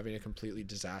 from having a completely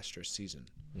disastrous season.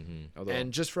 Mm-hmm. Although,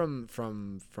 And just from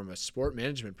a sport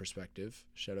management perspective,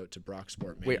 shout out to Brock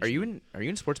Sport Management. wait, are you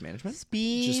in sports management? Just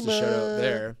a shout out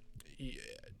there.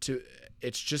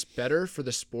 It's just better for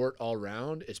the sport all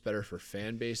round. It's better for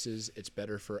fan bases. It's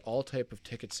better for all type of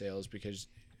ticket sales because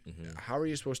how are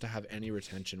you supposed to have any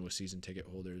retention with season ticket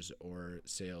holders or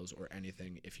sales or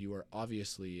anything if you are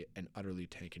obviously and utterly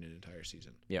tanking an entire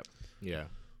season? Yep.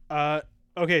 Yeah.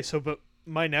 Okay, so but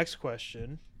my next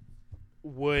question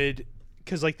would,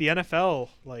 because like the NFL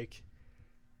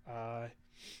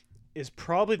is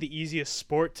probably the easiest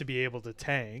sport to be able to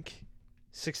tank.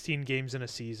 16 games in a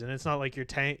season. It's not like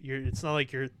it's not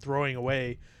like you're throwing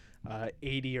away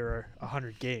 80 or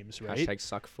 100 games, right? Hashtag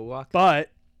suck Fulak. But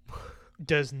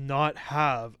does not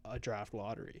have a draft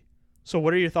lottery. So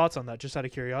what are your thoughts on that, just out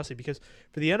of curiosity? Because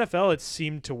for the NFL, it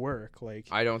seemed to work. Like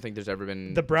I don't think there's ever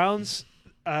been the Browns,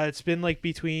 it's been like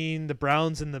between the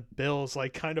Browns and the Bills,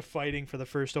 like kind of fighting for the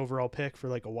first overall pick for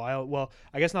like a while. Well,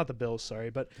 I guess not the Bills, sorry,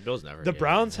 but The Bills never. the yeah.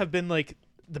 Browns have been like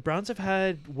the Browns have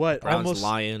had what Browns, almost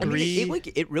Lions. I mean, three.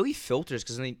 it really filters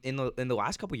because in the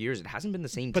last couple of years it hasn't been the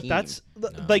same But team. that's No.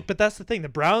 but that's the thing. The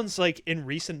Browns, like in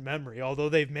recent memory, although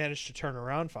they've managed to turn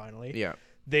around finally, yeah.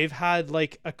 they've had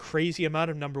like a crazy amount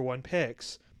of number 1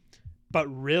 picks, but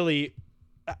really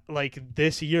like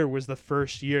this year was the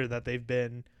first year that they've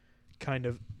been kind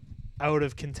of out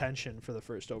of contention for the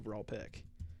first overall pick.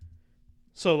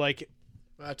 So like,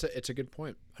 It's a good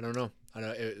point. I don't know.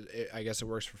 I guess it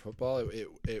works for football.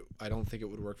 I don't think it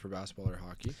would work for basketball or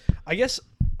hockey. I guess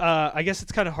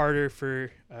it's kind of harder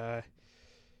for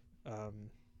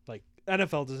like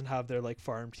NFL doesn't have their like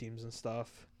farm teams and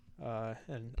stuff.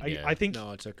 And Yeah. I think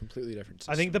No, it's a completely different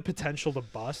system. I think the potential to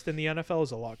bust in the NFL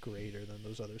is a lot greater than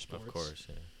those other sports. Of course,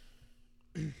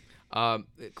 yeah.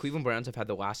 Cleveland Browns have had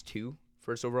the last 2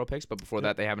 first overall picks, but before Yep.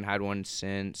 that they haven't had one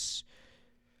since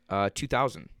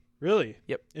 2000. Really?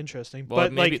 Yep. Interesting. Well,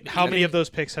 but maybe- like, how I many mean- of those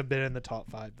picks have been in the top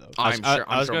 5 though? I was I'm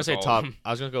gonna sure say all of top. them.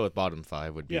 I was gonna go with bottom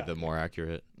 5 would be Yeah. the more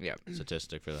accurate Yeah,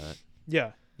 statistic for that.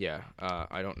 Yeah. yeah.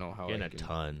 I don't know how Getting I a can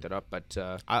ton. look that up, but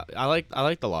I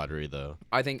like the lottery though.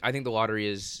 I think the lottery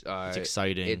is It's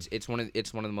exciting. It's one of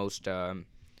the most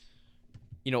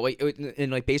like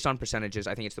and like based on percentages,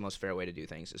 I think it's the most fair way to do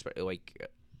things. Like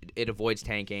it avoids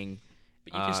tanking.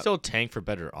 But you can still tank for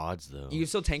better odds though. You can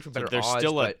still tank for better there's odds,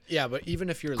 still a- but Yeah, but even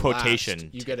if you're Quotation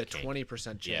last, you get a tanking. 20%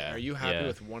 chance. Yeah, Are you happy yeah.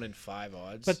 with 1 in 5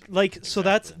 odds? But like, so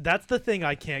that's the thing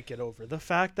I can't get over. The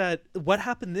fact that what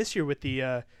happened this year with the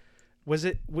it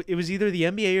was either the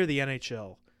NBA or the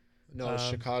NHL. no, it's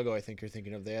Chicago. I think you're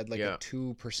thinking of. They had like Yeah. a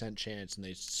 2% chance, and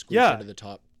they squeezed Yeah. into the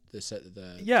top.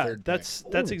 The Yeah, third that's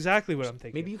pick. exactly what I'm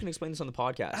thinking. maybe you can explain this on the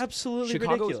podcast. Absolutely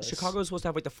Chicago's ridiculous. was supposed to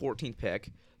have like the 14th pick.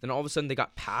 Then all of a sudden they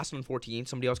got passed on 14.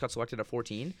 Somebody else got selected at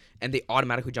 14, and they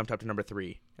automatically jumped up to number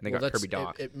 3, and they Well, got that's- Kirby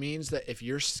Doc. It means that if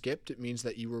you're skipped, it means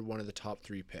that you were one of the top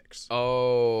 3 picks.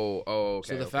 Oh, okay.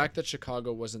 So the okay. fact that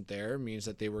Chicago wasn't there means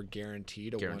that they were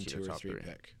guaranteed a Guaranteed a 1, 2, or top 3 three.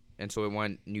 pick. And so it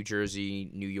went New Jersey,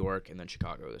 New York, and then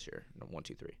Chicago this year. No, 1,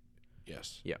 2, 3.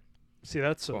 Yes. See,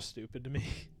 that's so Cool. stupid to me.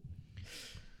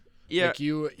 Yeah. Like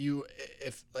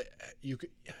if like,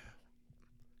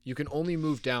 you can only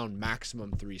move down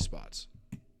maximum 3 spots.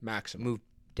 Maximum. Move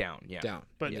down. Yeah. down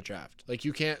But- in the draft. Like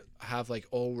you can't have like,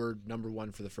 oh, we're number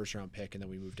 1 for the first round pick and then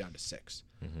we move down to 6.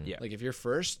 Mhm. Yeah. Like if you're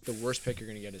first, the worst pick you're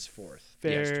gonna get is 4th.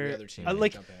 Fair. 3 other teams I can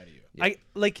like- jump ahead of you. Yeah. I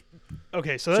like.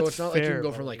 Okay, so So that's it's not fair, like you can go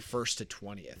but, from like 1st to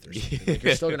 20th or something. Like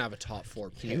you're still gonna have a top 4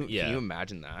 pick. Can you, Yeah. can you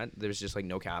imagine that? There's just like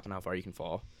no cap on how far you can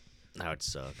fall. That would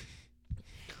suck.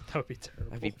 that would be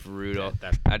terrible. That'd be brutal.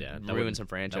 That- That'd yeah, that ruin wouldn't- some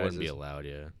That wouldn't franchises. be allowed.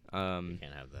 Yeah. Um,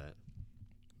 Can't have that.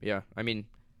 yeah. I mean,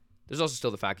 there's also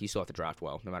still the fact you still have to draft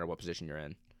well, no matter what position you're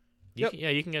in. Yep.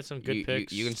 You can get some good you,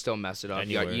 picks. You can still mess it up.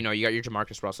 anywhere. You got your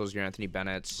Jamarcus Russells, your Anthony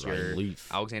Bennett's, Ryan your Leaf.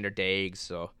 Alexander Diggs.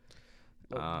 So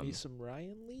Love me um, some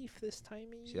Ryan Leaf this time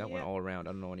of see that went all around.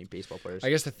 I don't know any baseball players. I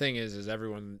guess the thing is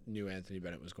everyone knew Anthony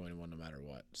Bennett was going to 1 no matter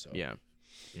what. So Yeah.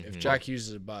 if Mhm. Jack Hughes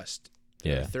is a bust,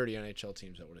 there Yeah. are 30 NHL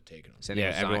teams that would have taken him. Same Yeah, thing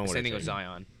with everyone Zion. would've Same thing with taken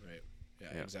Zion. Right. Yeah,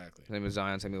 Yeah. exactly. Same thing with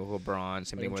Zion. Same thing with LeBron.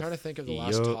 Same Like, thing I'm with. trying to think of the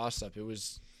last Yup. toss up. It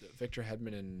was Victor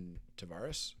Hedman and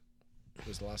Tavares. It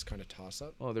was the last kind of toss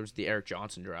up. Oh, there was the Eric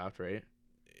Johnson draft, right?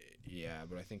 Yeah,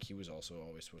 but I think he was also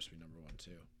always supposed to be number 1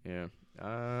 too. Yeah.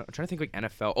 I'm trying to think like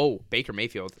NFL. Oh, Baker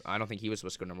Mayfield. I don't think he was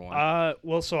supposed to go number 1.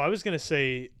 Well, so I was gonna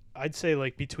say, I'd say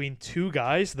like between 2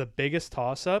 guys, the biggest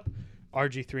toss up,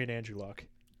 RG3 and Andrew Luck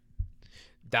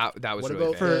that was what really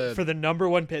about big. for the number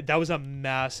 1 pick. That was a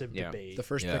massive Yeah. debate. The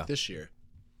first Yeah. pick this year.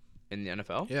 in the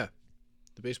NFL. Yeah.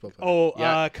 The baseball player. Oh,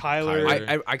 Yeah. Kyler.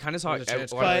 Kyler. I kind of saw There's it. a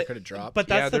chance well, Kyler but- could have dropped. but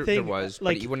that's yeah, the there, thing. there was,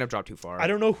 like, but he wouldn't have dropped too far. I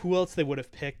don't know who else they would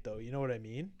have picked though. You know what I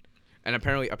mean? And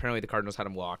apparently the Cardinals had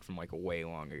him locked from like way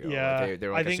long ago. Like, Yeah, they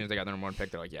were I like as think- soon as they got their number 1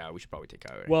 pick, they're like, yeah, we should probably take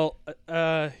Kyler. Well,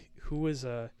 who was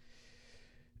I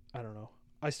don't know.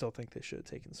 I still think they should have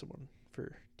taken someone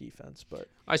for defense, but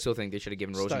I still think they should have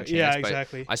given Rosen a Start- chance. yeah, but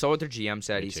exactly. I saw what their GM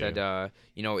said. Me He too. said,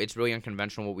 it's really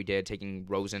unconventional what we did, taking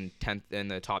Rosen 10th in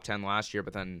the top 10 last year,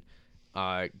 but then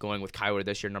going with Kyler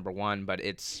this year, number 1. But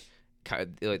he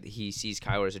sees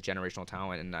Kyler as a generational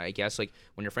talent, and I guess like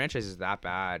when your franchise is that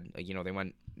bad, like,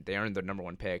 they earned the number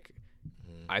 1 pick.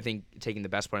 I think taking the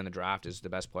best player in the draft is the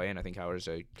best play, and I think Kyler's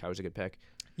a good pick.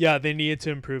 yeah, they needed to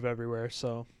improve everywhere.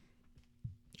 So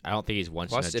I don't think he's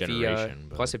once Plus, in a if he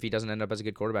generation. but if he doesn't end up as a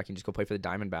good quarterback, he can just go play for the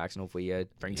Diamondbacks, and hopefully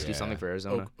brings do something Yeah. for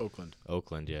Arizona. Oakland.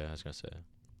 Oakland, yeah, I was gonna say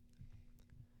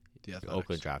The Athletics.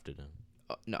 Oakland drafted him.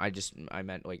 No, I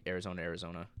meant like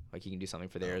Arizona. Like he can do something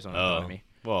for the Arizona Oh, economy.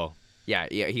 well, Yeah,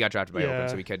 he got drafted by Yeah. Oakland,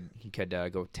 so he could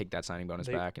go take that signing bonus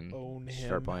they back and own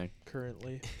start him playing.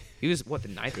 currently. He was what the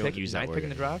ninth We don't pick, use that ninth pick in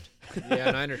the word draft. Yeah,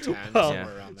 9 or 10, Well,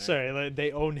 somewhere around there. Sorry, like,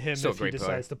 they own him Still a if he great player.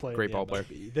 decides to play. in Great the ball player.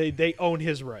 MLB. They own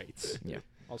his rights. Yeah.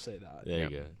 I'll say that. there Yeah.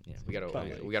 you go. Yeah,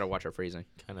 But, we gotta watch our phrasing.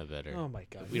 Kind of better. Oh my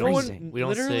god. We no don't one, say- we don't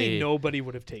literally say- nobody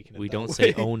would have taken it. We that don't way.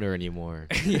 say owner anymore.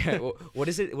 Yeah, what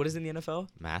is it? What is it in the NFL?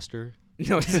 Master.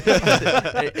 No, it's,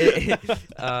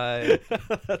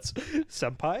 That's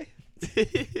senpai.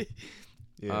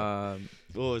 Yeah.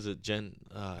 What was it, Jen?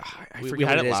 I we forget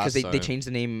had what it it is last they time. changed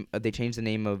the name. They changed the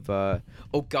name of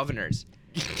governors.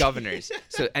 Governors.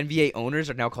 So NBA owners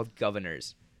are now called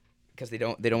governors because they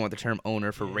don't want the term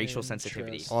owner for racial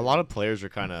sensitivity. Interesting. Well, a lot of players are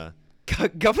kind of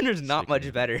Governor's not much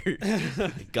Sticking. better.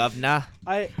 governor.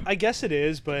 I guess it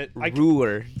is, but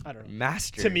Ruler. I don't know.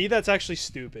 Master. To me, that's actually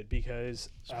stupid because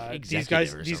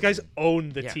Executive or these guys something. own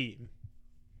the Yeah. team.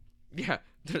 Yeah.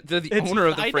 They're the It's- owner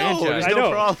of the I know, franchise. there's I no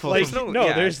know. problem. Like, There's no- no,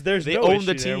 yeah. there's They no own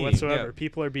the issue there team. whatsoever. Yeah.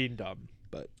 People are being dumb,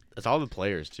 but It's all the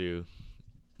players too.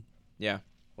 Yeah.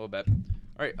 A little bit.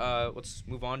 All right. Let's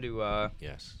move on to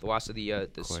Yes. the last of the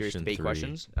serious Question debate 3.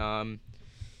 questions.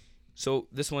 So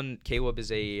this one, Caleb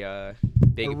is a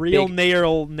big, a real big,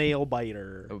 nail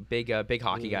biter. a big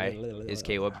hockey guy. Is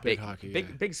Caleb Big hockey guy.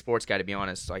 big sports guy to be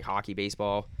honest? Like hockey,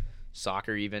 baseball,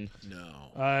 soccer, even. No.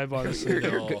 I've honestly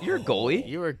You're a goalie.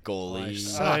 You're a goalie.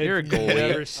 suck. You're a goalie.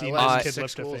 never seen let this him kid six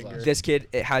lift a goals finger. last This kid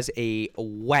has a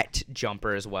wet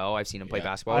jumper as well. I've seen him play Yeah.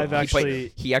 basketball.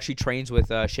 I've He actually trains with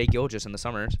Shea Gilgis in the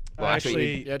summers. Well,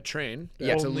 actually, Yeah, train.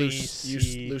 Yeah. It's a Only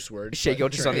loose word. Shea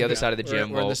but Gilgis is on the train, other yeah. side of the gym.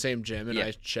 We're in Well, the same gym, and yeah.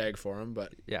 I shag for him,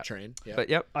 but Yeah. train. Yeah. but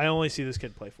yep, I only see this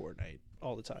kid play Fortnite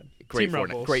all the time. great Team Fortnite,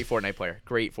 Rumbles. great Fortnite player.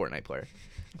 Great Fortnite player.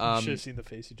 You should have seen the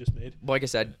face he just made. Like I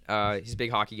said, he's a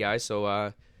big hockey guy.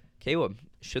 So, Caleb,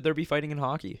 should there be fighting in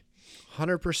hockey?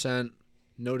 100%,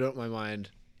 no doubt in my mind,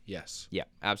 yes. Yeah,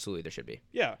 absolutely, there should be.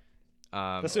 Yeah,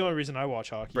 that's the only reason I watch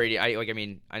hockey. Brady, I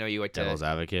know you like to. Devil's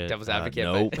advocate. Devil's advocate,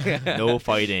 Nope. but- No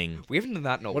fighting. We haven't done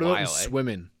that in a What while. about in eh?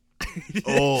 swimming?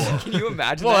 Oh. Can you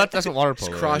imagine Well, that? that's what water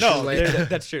polo. cross is. No, your lane. there-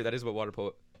 That's true. That is what water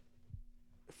polo.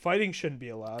 Fighting shouldn't be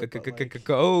allowed. but, like,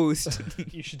 Ghost.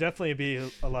 you should definitely be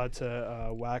allowed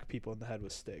to whack people in the head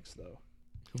with sticks, though.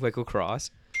 Like lacrosse.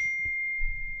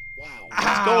 Wow.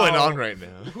 What's going on right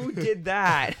now? Who did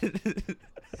that?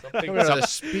 Look at the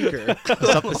speaker.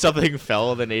 Something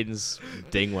fell, then Aiden's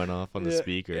ding went off on the Yeah.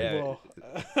 speaker. Yeah.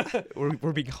 Well,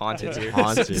 we're being haunted here.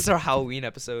 Haunted. This is our Halloween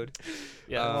episode.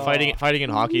 Yeah, fighting in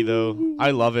hockey though,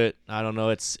 I love it. I don't know,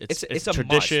 it's It's a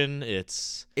tradition.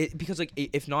 It's Because like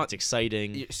if not,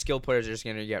 exciting. skilled players are just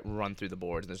gonna get run through the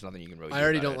boards. And there's nothing you can really. I do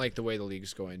already about don't it. like the way the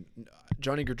league's going.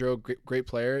 Johnny Gaudreau, great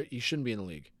player. He shouldn't be in the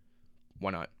league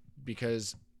Why not?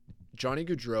 because Johnny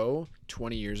Gaudreau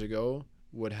 20 years ago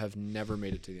would have never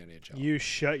made it to the NHL. you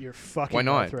shut your fucking Why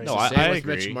not? mouth right No, now. It's the I same with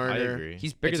agree. Mitch I Marner. agree.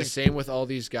 He's bigger It's than. the same with all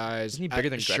these guys. Isn't he bigger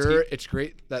than Sure, Gretzky? it's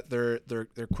great that they're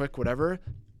quick, whatever.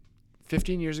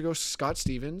 15 years ago, Scott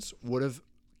Stevens would have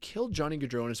killed Johnny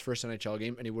Gaudreau in his first NHL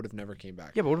game, and he would have never came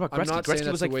back. Yeah, but what about I'm Gretzky? not saying Gretzky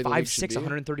that's was the like way the league should 5'6", be.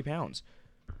 130 pounds.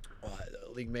 Well,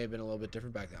 the league may have been a little bit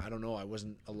different back then. I don't know. I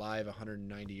wasn't alive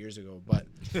 190 years ago, but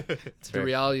the fair.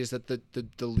 reality is that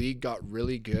the league got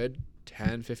really good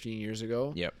 10, 15 years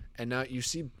ago. Yep. And now you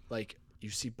see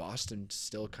Boston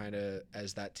still kind of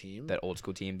as that team. That old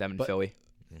school team, them in But- Philly.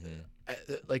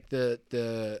 Like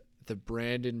the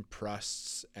Brandon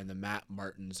Prusts and the Matt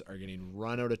Martins are getting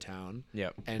run out of town,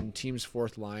 Yep. and teams'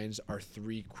 fourth lines are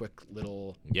three quick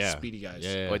little Yeah. speedy guys.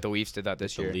 Yeah. Like the Leafs did that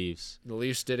this The year. Leafs. The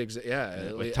Leafs did With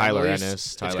Le- Tyler the Leafs- Ennis,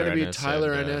 It's Tyler gonna be Ennis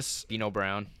Tyler and, Ennis. Bino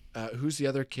Brown. Who's the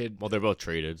other kid? Well, they're both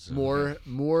traded. So. More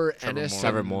Trevor Ennis, Moore.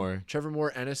 Trevor and- Moore. Trevor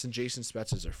Moore, Ennis, and Jason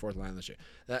Spetz is their fourth line this year.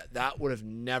 That would have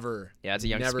never. Yeah, it's a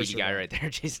young never speedy guy right survived. there,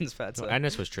 Jason Spezza. No,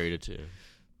 Ennis was traded too.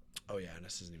 Oh yeah,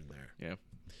 Ennis isn't even there. Yeah.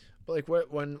 But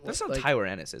like when That's not like, Tyler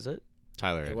Ennis, is it?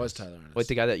 Tyler. It was Ennis. Tyler Ennis. Like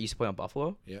the guy that used to play on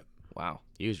Buffalo? Yep. Wow.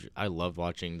 I loved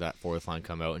watching that fourth line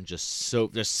come out and just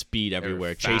speed They were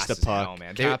everywhere, chase fast the as hell, puck.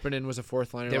 man. Kapanen was a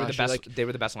fourth liner They were the last year. best. Like They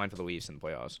were the best line for the Leafs in the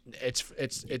playoffs. it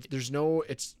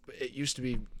used to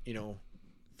be,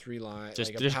 three line,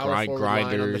 Just- like a just power forward line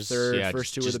on the grinders, third, yeah,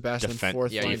 first two were just the best, and defen-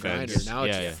 fourth yeah, line defense. grinder. Now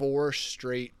Yeah, it's yeah. four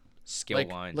straight Skill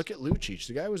like, lines. Look at Lucic.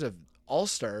 The guy was an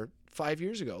all-star 5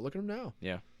 years ago. Look at him now.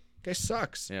 Yeah. Guy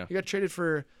sucks. Yeah. He got traded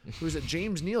for who was it?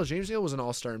 James Neal. James Neal was an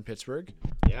all-star in Pittsburgh.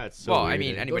 Yeah, it's so Well, I weird.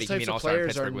 mean, anybody Those can be types an of all-star in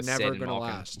players are Pittsburgh with never Sid and going to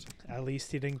Malkin. last. At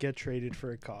least he didn't get traded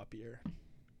for a copier.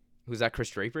 Who's that?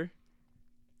 Chris Draper?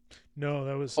 No,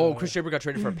 that was. Oh, Chris Draper got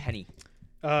traded for a penny.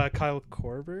 Kyle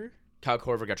Korver. Kyle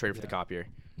Korver got traded for the copier.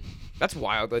 That's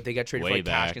wild. Like they got traded Way for like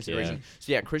cash back, consideration. yeah.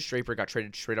 So yeah, Chris Draper got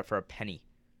traded straight up for a penny,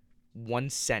 1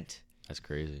 cent, That's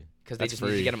crazy. because they That's just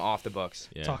needed to free. get him off the books.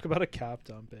 Yeah. Talk about a cap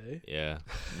dump, eh? Yeah.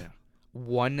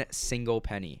 One single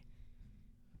penny.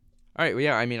 All right. Well,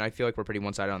 yeah. I mean, I feel like we're pretty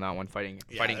one-sided on that one. Fighting's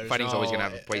always gonna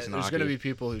have a place in There's hockey. going to be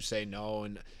people who say no,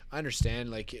 and I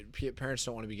understand. Like parents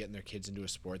don't want to be getting their kids into a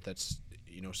sport that's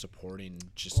supporting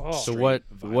just. Oh. So straight what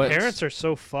violence. Parents are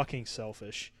so fucking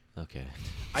selfish. Okay.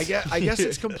 I guess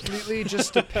it's completely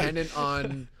just dependent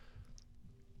on.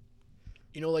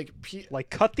 Like Like,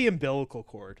 cut the umbilical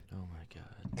cord. Oh my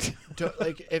god.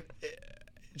 like if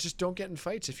just don't get in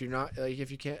fights if you're not like if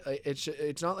you can't. Like,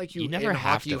 it's not like you never in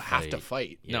have hockey to you have to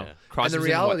fight. fight. No, Yeah. Crosby's And the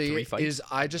in, what, reality 3 fights? is,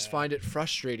 I just find it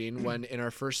frustrating when in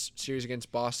our first series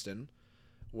against Boston,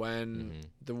 when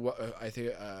I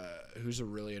think who's a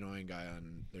really annoying guy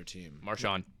on their team?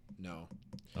 Marchand. No,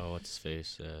 Oh, what's his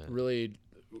face? really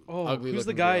Oh, ugly. who's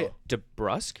the looking guy? girl.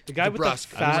 DeBrusque. The guy with the DeBrusque.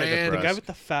 fat. Ran- The guy with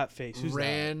the fat face. Who's that?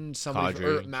 ran somebody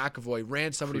Kadri. McAvoy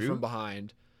ran somebody Crew? from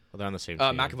behind. Well, they're on the same team.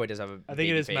 McAvoy does have a I think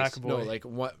it baby is face. McAvoy. No, like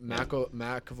what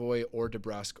McAvoy or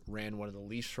DeBrusque ran one of the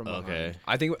Leafs from behind. Okay.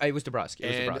 I think it was DeBrusque. It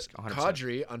was And DeBrusque. 100%.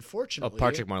 Kadri, Oh, unfortunately,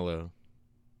 Patrick Marleau.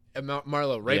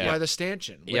 Marlowe, right Yeah. by the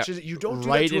stanchion, which Yeah. is you don't do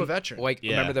Right that to a in- veteran. Like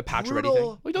Yeah. remember the Pacioretty Brutal, thing?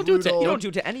 Well, you don't do it to brutal. you don't do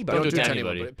it to anybody. Don't do it to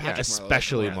anyone, anybody. but Patrick Yeah, Marleau,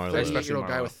 especially come on, Marleau. 38-year-old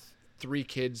guy Marleau. with 3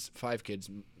 kids, 5 kids,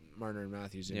 Marner and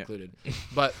Matthews Yeah. included.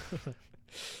 But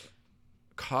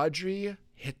Kadri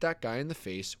hit that guy in the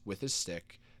face with his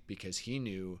stick because he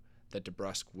knew that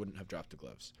DeBrusque wouldn't have dropped the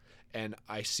gloves. And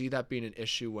I see that being an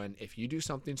issue when if you do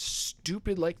something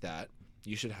stupid like that,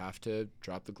 you should have to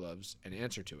drop the gloves and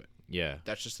answer to it. Yeah,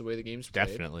 That's just the way the game's played.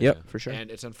 definitely. Yep, yeah. for sure.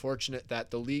 And it's unfortunate that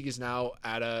the league is now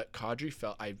at a Kadri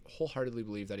felt. I wholeheartedly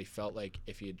believe that he felt like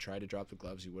if he had tried to drop the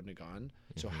gloves, he wouldn't have gone.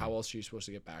 So how else are you supposed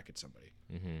to get back at somebody?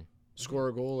 Mm-hmm. Score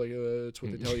a goal, like that's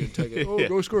what they tell you. And tell you, oh,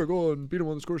 go score a goal and beat him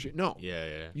on the score sheet. No, Yeah,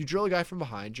 yeah. you drill a guy from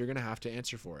behind, you're gonna have to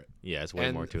answer for it. Yeah, it's way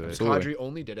and more to it. Kadri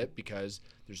only did it because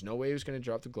there's no way he was gonna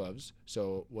drop the gloves.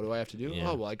 So what do I have to do? Yeah.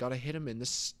 Oh well, I gotta hit him in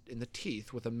the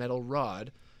teeth with a metal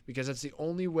rod because that's the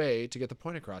only way to get the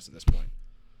point across at this point.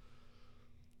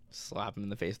 Slap him in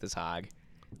the face with his hog.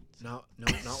 No,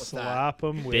 not with that. Slap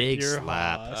him with Big your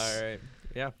slap. hoss. All right.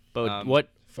 Yeah. But what?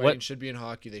 Fighting should be in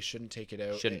hockey. They shouldn't take it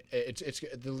out. Shouldn't. It's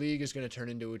the league is going to turn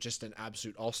into just an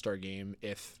absolute all-star game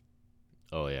if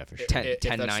Oh yeah, for sure. 10 if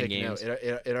that's 9 taken out. games.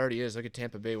 It already is. Look at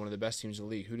Tampa Bay, one of the best teams in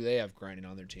the league. Who do they have grinding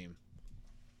on their team?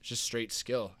 It's just straight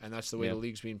skill, and that's the way Yep. the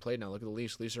league's being played now. Look at the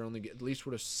Leafs. Leafs are only the Leafs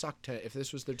would have sucked if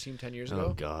this was their team 10 years Oh,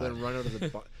 ago. God. Then run out of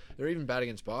the. They're even bad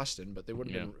against Boston, but they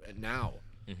wouldn't have been now.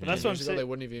 But that's what I'm Years ago, saying. they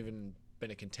wouldn't have even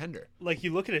been a contender. Like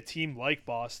you look at a team like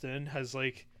Boston has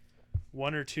like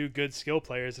 1 or 2 good skill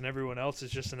players, and everyone else is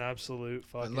just an absolute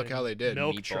fucking And look how they did.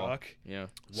 milk Meatball. truck. Yeah.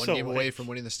 One So, game away like- from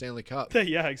winning the Stanley Cup.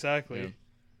 Yeah, exactly. Yeah.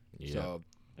 Yeah. So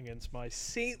Against my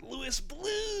St. Louis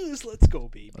Blues. Let's go,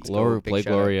 baby. Let's Glory, go. Big play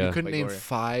shout out. Gloria. you couldn't Like name Gloria.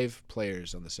 5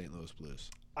 players on the St. Louis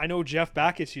Blues. I know Jeff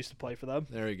Backus used to play for them.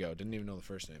 There you go. Didn't even know the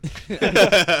first name.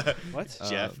 What?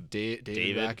 Jeff, David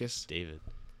David, Backus. David.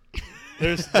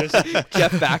 There's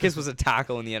Jeff Backus was a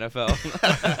tackle in the NFL.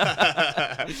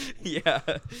 yeah.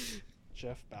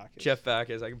 Jeff Backus. Jeff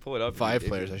Backus. I can pull it up. 5 if you-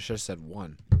 players. I should have said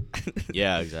 1.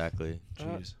 Yeah, exactly.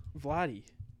 Jeez. Vladdy.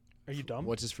 Are you dumb?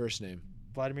 What's his first name?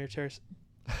 Vladimir Teres.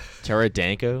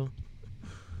 Taradanko.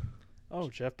 Oh,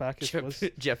 Jeff Backus Jeff, was.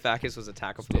 Jeff Backus was a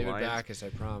tackle for the David Lions. Backus, I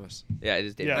promise. Yeah, it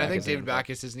is David Yeah. And I Backus. think David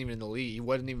Backus isn't even in the league. He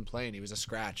wasn't even playing. He was a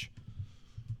scratch.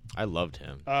 I loved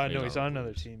him. No, he's on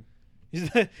another team.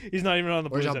 He's not even on the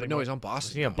Or Blues he's on, anymore. no, he's on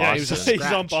Boston. He on now. Yeah, he was Boston.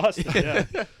 he's on Boston.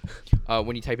 Yeah.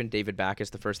 When you type in David Backus,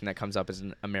 the first thing that comes up is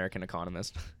an American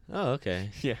economist. Oh, okay.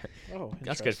 yeah. Oh,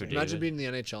 That's good for interesting. Imagine David. being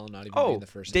in the NHL and not even Oh, being the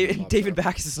first name that pops David up.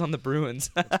 Backus is on the Bruins.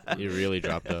 He really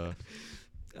dropped off.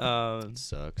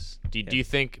 Sucks. Do you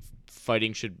think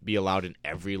fighting should be allowed in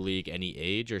every league, any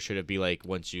age, or should it be like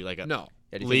once you like a No,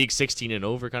 Yeah, do you league 16 and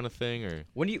over kind of thing, or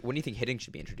when do you think hitting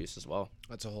should be introduced as well?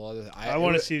 that's a whole other thing. I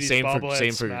want to see these same for bobbleheads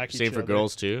same for smack same each for other.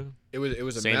 girls too? It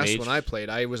was a Same mess age? when I played.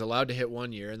 I was allowed to hit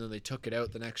one year, and then they took it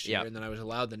out the next year, Yep. and then I was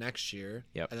allowed the next year.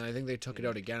 Yep. And then I think they took it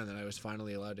out again, and then I was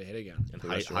finally allowed to hit again. And The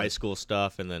rest of high it. school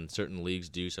stuff, and then certain leagues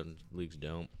do, some leagues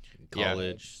don't. Yeah.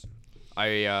 College.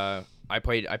 I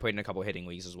played in a couple hitting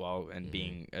leagues as well, and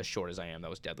being as short as I am, that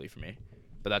was deadly for me.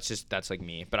 But that's like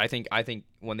me. But I think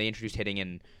when they introduced hitting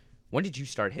in, when did you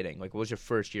start hitting? Like, what was your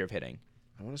first year of hitting?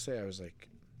 I want to say I was like,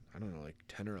 I don't know, like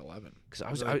 10 or 11. 'Cause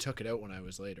I took it out when I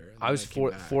was later. and I then was came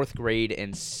back. fourth grade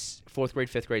and fourth grade,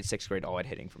 fifth grade, sixth grade, all had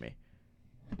hitting for me.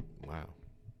 Wow.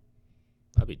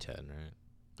 That'd be 10, right?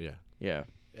 Yeah. Yeah.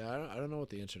 Yeah, I don't know what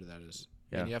the answer to that is.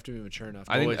 Yeah. And you have to be mature enough.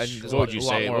 I think What there's would, a what would lot- you a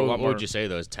lot say? more- a lot What more- would you say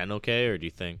though? Is 10 okay, or do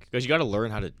you think? Because you got to learn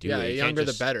how to do yeah, it. You the can't younger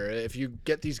just- the better. If you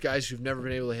get these guys who've never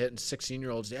been able to hit, and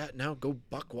 16-year-olds, now go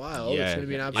buck wild. Yeah. It's going to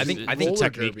be an I absolute think- I think roller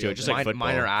technique derby to it, out just there. like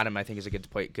Minor football. Adam, I think, is a good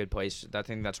place. I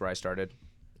think that's where I started.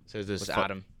 So this Was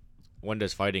Adam. When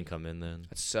does fighting come in then?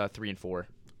 That's 3 and 4.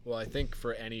 Well, I think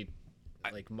for any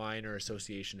like minor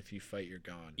association, if you fight, you're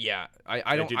gone. Yeah,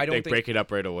 I don't They think break it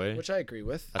up right away. Which I agree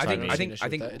with. That's I think- what I don't think- see an issue I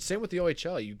with think- that. It's same with the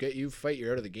OHL. You fight,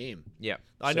 you're out of the game. yeah.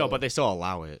 I know, so- but they still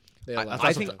allow it. They I allow think-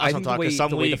 it sometimes. I think the way- some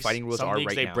the way the leagues, fighting rules some are leagues,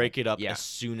 right they now. break it up Yeah. as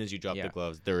soon as you drop Yeah. the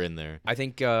gloves. They're in there. I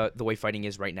think the way fighting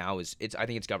is right now I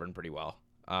think it's governed pretty well.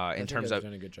 in terms they've of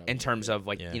done a good job in with it, terms yeah. of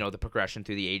like Yeah. you know the progression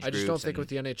through the age I groups. just don't think and- with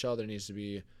the NHL there needs to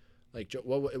be like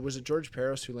what was it George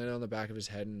Peros who landed on the back of his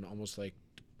head and almost like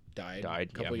died a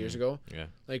couple yeah. years ago. Yeah.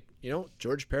 Like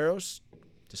George Peros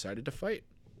decided to fight,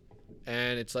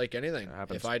 and it's like anything. That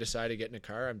happens. If I decide to get in a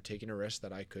car, I'm taking a risk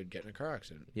that I could get in a car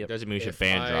accident. Yep. Doesn't mean we should If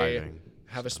ban I driving.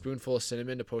 Have a spoonful of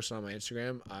cinnamon to post on my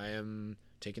Instagram, I am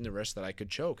taking the risk that I could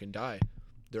choke and die.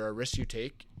 There are risks you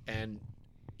take, and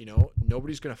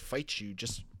nobody's gonna fight you.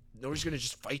 Nobody's gonna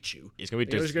just fight you. It's gonna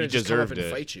be Nobody's gonna you just come up deserved and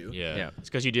it. fight you. Yeah. Yeah. It's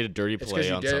because you did a dirty It's play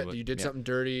because on you someone. did Yeah. something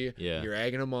dirty. Yeah. You're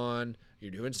egging them on.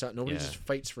 You're doing something. Nobody Yeah. just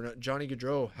fights for Johnny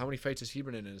Gaudreau. How many fights has he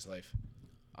been in his life?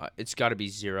 It's got to be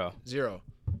 0. 0.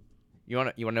 You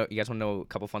guys want to know a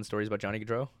couple fun stories about Johnny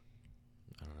Gaudreau?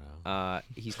 I don't know.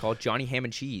 He's called Johnny Ham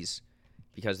and Cheese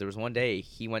because there was one day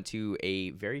he went to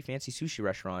a very fancy sushi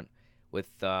restaurant with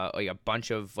like a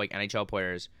bunch of like NHL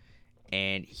players,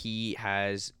 and he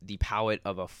has the palate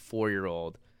of a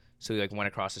 4-year-old. So he like went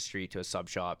across the street to a sub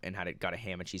shop and got a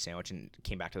ham and cheese sandwich and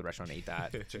came back to the restaurant and ate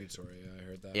that. It's a good story. Yeah, I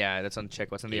heard that. Yeah, that's on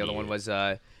Chicklets. And the other one was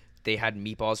they had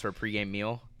meatballs for a pregame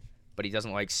meal, but he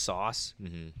doesn't like sauce,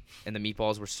 and the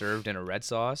meatballs were served in a red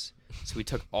sauce. So we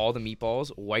took all the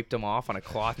meatballs, wiped them off on a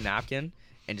cloth napkin,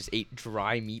 and just ate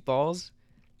dry meatballs.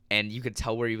 And you could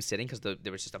tell where he was sitting because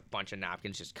there was just a bunch of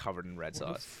napkins just covered in red What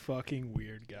a sauce. fucking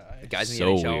weird guy. Guys in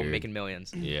the So NHL weird. making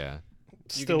millions. Yeah.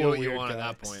 You Still can do a what you weird want at guy.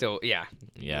 that point. Still, yeah.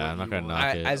 Yeah, I'm not gonna you knock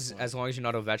want. it. As long as you're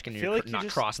not Ovechkin, I you're feel like you not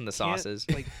just crossing the can't, sauces.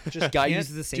 Like, just Guy can't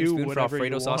uses the same do spoon for whatever you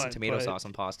Alfredo sauce and want, tomato but sauce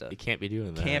on pasta. You can't be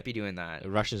doing that. Can't be doing that. The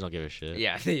Russians don't give a shit.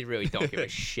 Yeah, they really don't give a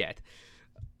shit.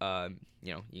 You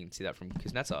can see that from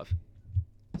Kuznetsov.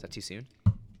 Is that too soon?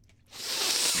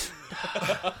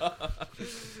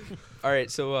 All right,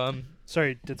 so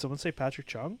Sorry, did someone say Patrick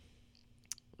Chung?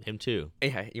 Him too.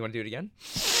 hey, you want to do it again?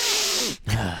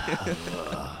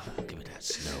 Give me that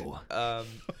snow.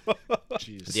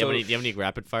 Jeez. Do you have any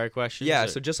rapid fire questions? Yeah, or-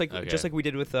 so just like Okay. we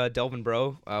did with Delvin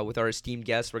Bro, with our esteemed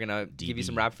guest, we're gonna give you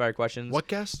some DB. rapid fire questions. What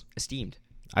guess? Esteemed?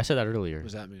 I said that earlier. What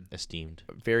does that mean? Esteemed.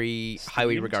 Very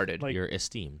highly Steamed? regarded. Like You're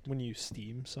esteemed. when you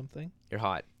steam something? You're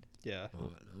hot. Yeah.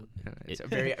 It's a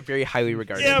very very highly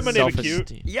regarded. Yeah, my neighbor Self-esteem.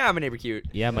 cute. Yeah, my neighbor cute.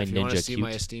 Yeah, my If you want to ninja see cute.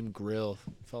 my esteemed grill,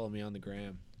 follow me on the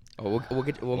gram. Oh, we'll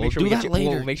We'll make sure do we get that you. later.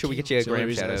 We'll make sure we get you a That's the only gram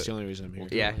reason- shout that's out. the only reason I'm here.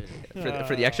 Yeah,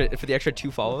 for the extra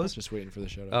 2 follows. Just waiting for the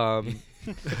shout out.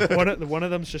 One of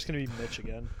them's just gonna be Mitch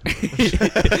again.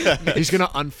 He's gonna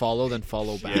unfollow, then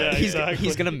follow back. Yeah, he's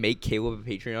exactly. gonna make Caleb a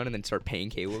Patreon and then start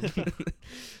paying Caleb.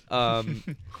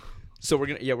 So we're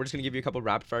just gonna give you a couple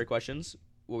rapid fire questions.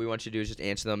 What we want you to do is just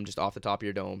answer them just off the top of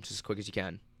your dome, just as quick as you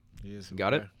can. Jeez,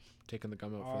 Got it? okay. Taking the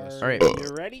gum out for this. All right.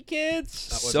 You ready, kids?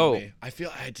 That wasn't So- me. I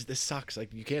feel this sucks.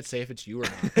 Like you can't say if it's you or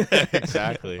not.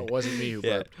 Exactly. It wasn't me who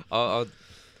Yeah, burped.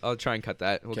 I'll try and cut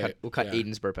that. We'll Okay, cut yeah.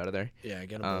 Aiden's burp out of there. Yeah,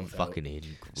 get him both Fucking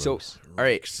Aiden. So, Gross. all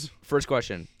right, first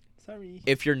question: Sorry.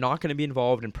 if you're not going to be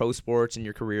involved in pro sports in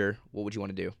your career, what would you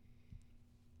want to do?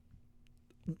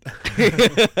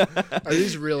 out. Are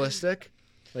these realistic?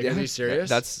 Like, are these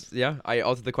serious? I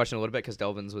altered the question a little bit because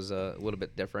Delvin's was a little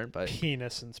bit different, but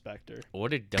Penis inspector.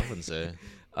 What did Delvin say?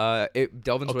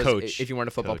 Delvin's Oh, was coach. if you weren't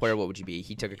a football Coach. player, what would you be?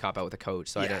 He took a cop out with a coach,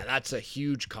 so yeah, that's a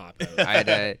huge cop out. I had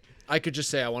to. I could just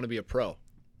say I want to be a pro.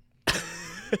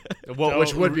 What,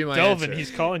 Which would be my Delvin, answer. he's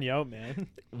calling you out, man.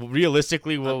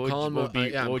 realistically, what I'm would, calling what would, my-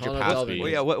 be, yeah, I'm what would your calling path Delvin. be? Well,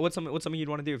 yeah, what's something you'd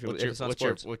want to do if, What's if it's not your,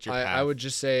 sports? what's your I path? would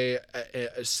just say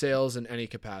sales in any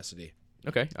capacity.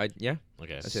 Okay, yeah,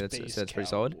 Okay. I'd say Space that's pretty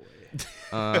solid.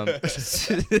 cowboy.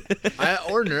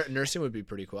 Nursing would be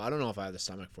pretty cool. I don't know if I have the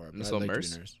stomach for it. But Just I'd a like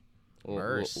nurse? to be a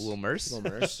nurse. Little Merce,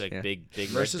 Little It's nurse. like Yeah.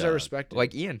 big Nurses red are dog. respected.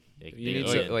 like Ian. Big, You big, need oh,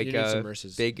 some- yeah. Like you need some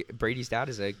nurses. Big Brady's dad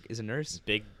is a nurse.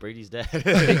 Big Brady's dad. Big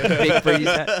Brady's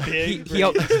dad. Big He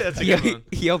helped. That's a good one.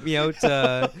 He helped me out.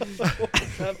 What?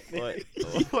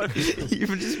 You've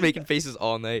been just making faces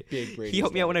all night. Big Brady's He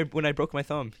helped me out dad. when I broke my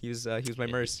thumb. He was my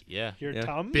nurse. Yeah. Your Yeah.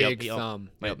 tum? Big Yep, thumb.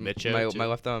 My Helped Mitch my, out, my too.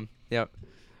 left thumb. Yep.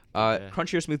 Yeah.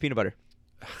 Crunchy or smooth peanut butter?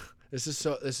 This is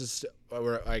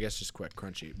we're I guess just quick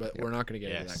crunchy, but we're not gonna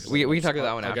get into that. Yes. 'cause We I'll can get talk about that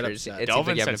upset. one I'll after. get It's- upset. it seems Delvin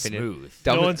like you have an said opinion. smooth. No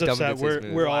Delvin- one's Delvin upset. did say We're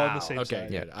smooth. all on the Wow. same Okay,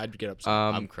 side. good. I'd get upset.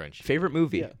 I'm crunchy. Favorite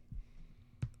movie?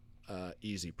 Yeah.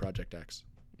 Easy. Project X.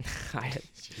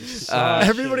 Uh,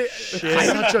 Everybody, shit.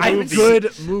 such a I haven't good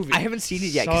movie. I haven't seen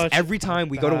it yet because Such every time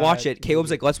we go to watch bad it,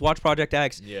 Caleb's like, "Let's watch Project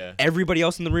X." Yeah. Everybody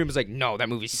else in the room is like, "No, that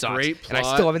movie sucks," Great and I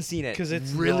plot. still haven't seen it. Because it's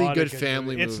Really not a good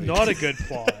family movie. It's movie. not a good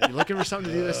plot. You looking for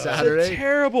something to do this It's a Saturday?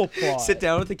 terrible plot. Sit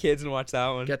down with the kids and watch that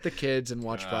one. Get the kids and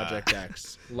watch Project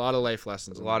X. A lot of life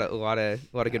lessons. A in lot there.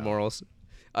 of good morals.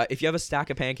 If you have a stack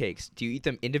of pancakes, do you eat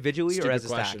them individually or Stupid as a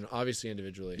question. stack? Obviously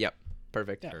individually. Yep.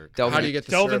 Perfect. Yeah. Delvin, How do you get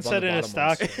the Delvin syrup on said the in a bottom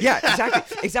ones? stack.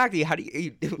 Yeah, exactly. How do you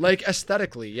eat? Like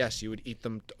aesthetically, yes, you would eat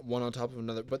them one on top of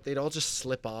another, but they'd all just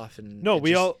slip off and No, it we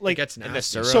just- all, like- it gets And the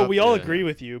nasty. syrup. So we all Yeah. agree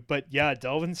with you, but yeah,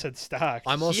 Delvin said stacked.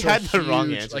 I'm also had the wrong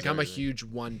huge- answers Like I'm a already. huge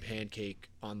one pancake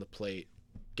on the plate,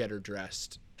 get her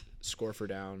dressed, score her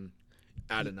down,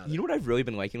 add another. You know what I've really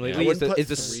been liking Yeah. lately I is the, wouldn't is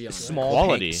the put three on it.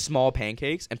 Quality. small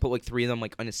pancakes and put like 3 of them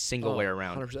like on a single Oh, layer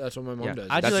around. 100%, that's what my mom Yeah. does.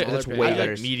 I That's, like- that's Smaller way I like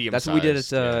better. medium That's what we did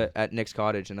sized, at Nick's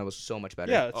Cottage, and that was so much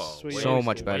better. Yeah, it's Oh, what you way- so always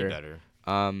much do. way better.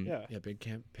 Um, Yeah. Yeah, big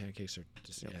pancakes are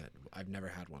just. Yeah, I've never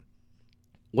had one.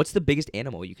 What's the biggest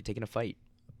animal you could take in a fight?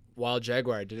 Wild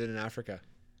jaguar. I did it in Africa.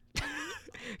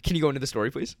 Can you go into the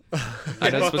story, please? I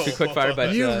know it's supposed to be quick fire,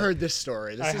 but You've heard this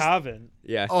story. This I is, haven't.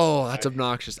 yeah. Oh, that's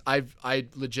obnoxious. I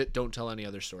legit don't tell any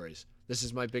other stories. This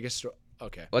is my biggest story.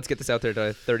 Okay. Let's get this out there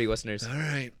to 30 listeners. All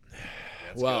right.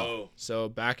 So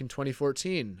back in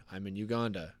 2014, I'm in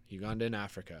Uganda in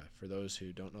Africa, for those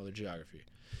who don't know the geography.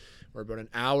 We're about an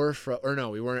hour from, or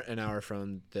no, we weren't an hour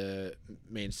from the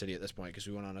main city at this point because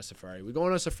we went on a safari. We go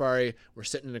on a safari, we're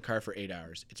sitting in a car for 8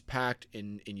 hours. It's packed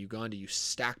in Uganda. You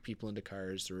stack people into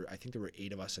cars. I think there were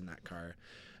 8 of us in that car.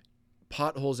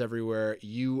 Potholes everywhere.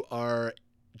 You are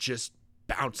just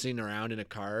bouncing around in a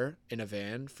car, in a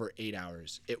van for 8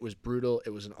 hours. It was brutal. It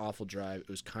was an awful drive. It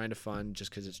was kind of fun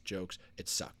just because it's jokes. It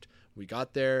sucked. We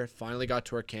got there, finally got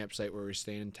to our campsite where we were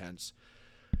staying in tents.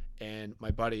 And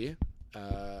my buddy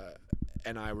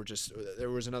and I were just, there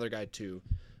was another guy too.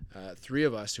 3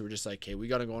 of us who were just like, hey, we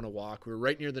got to go on a walk. We were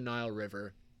right near the Nile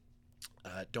River.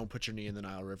 Don't put your knee in the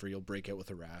Nile River. You'll break out with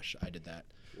a rash. I did that.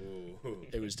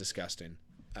 It was disgusting.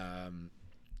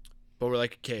 But we're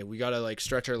like, okay, we got to like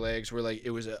stretch our legs. We're like,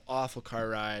 it was an awful car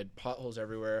ride, potholes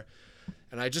everywhere.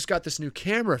 And I just got this new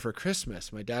camera for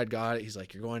Christmas. My dad got it. He's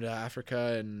like, you're going to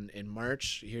Africa in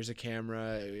March. Here's a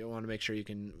camera. You want to make sure you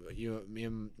can, me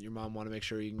and your mom want to make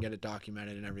sure you can get it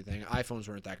documented and everything. iPhones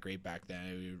weren't that great back then.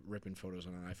 We were ripping photos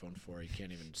on an iPhone 4. You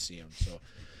can't even see them. So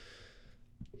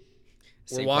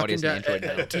Same we're quality walking as an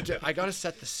down. Android now. I got to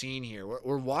set the scene here.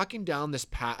 We're walking down this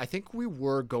path. I think we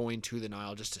were going to the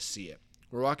Nile just to see it.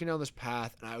 We're walking down this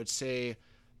path, and I would say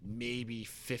maybe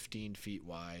 15 feet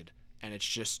wide. And it's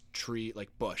just tree, like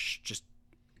bush, just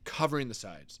covering the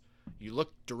sides. You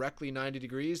look directly 90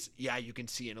 degrees, yeah, you can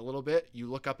see in a little bit. You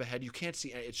look up ahead, you can't see.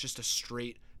 It's just a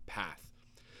straight path.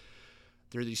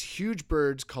 There are these huge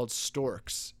birds called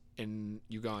storks in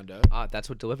Uganda. That's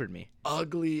what delivered me.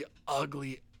 Ugly,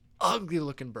 ugly, ugly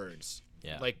looking birds.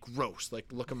 Yeah. Like gross. Like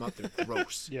look them up, they're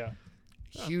gross. Yeah.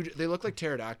 Huge. They look like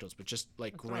pterodactyls, but just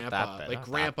like not that grandpa, bad, like not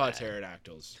that grandpa bad.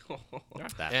 pterodactyls.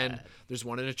 Not that And bad. there's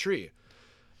one in a tree.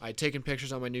 I had taken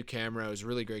pictures on my new camera. It was a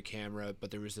really great camera,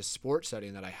 but there was this sports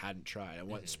setting that I hadn't tried. And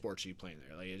what sports are you playing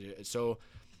there? So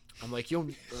I'm like, yo,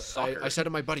 I said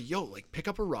to my buddy, yo, like pick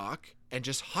up a rock and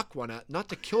just huck one at, not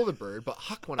to kill the bird, but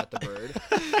huck one at the bird.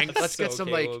 And let's get So some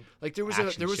Caleb. like there was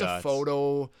Action a shots.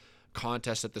 photo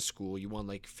contest at the school. You won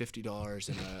like $50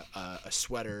 and a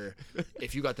sweater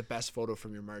if you got the best photo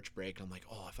from your March break. And I'm like,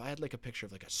 oh, if I had like a picture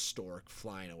of like a stork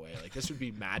flying away, like this would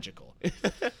be magical.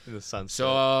 The sunset.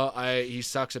 So he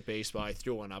sucks at baseball. I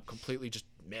threw one up, completely just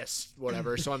missed,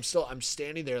 whatever. So I'm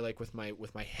standing there like with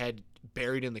my head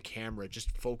buried in the camera, just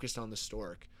focused on the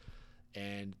stork.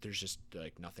 And there's just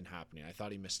like nothing happening. I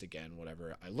thought he missed again,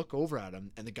 whatever. I look over at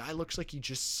him and the guy looks like he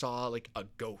just saw like a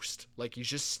ghost. Like he's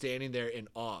just standing there in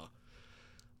awe.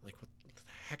 I'm like, what the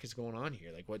heck is going on here?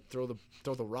 Like what, throw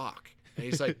the rock. And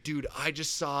he's like, dude, I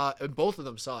just saw, and both of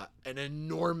them saw it, an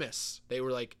enormous, they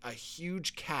were like a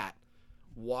huge cat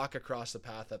walk across the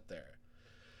path up there.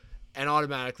 And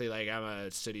automatically, like, I'm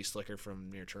a city slicker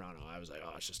from near Toronto. I was like,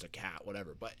 oh, it's just a cat,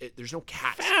 whatever. But there's no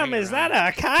cats. hanging around.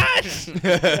 a cat?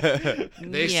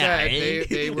 They said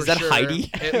they were Is that sure. Heidi?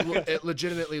 It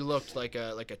legitimately looked like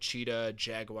a cheetah,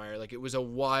 jaguar. Like it was a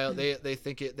wild. They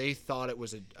thought it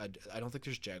was a. I don't think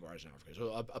there's jaguars in Africa.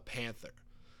 So a panther.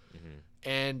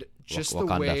 And just the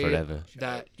Wakanda way forever.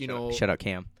 that Shut up,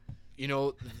 Cam.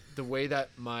 the way that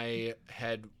my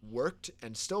head worked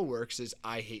and still works is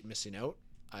I hate missing out.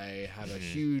 I have a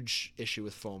huge issue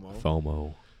with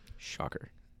FOMO.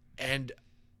 Shocker. And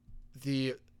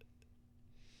the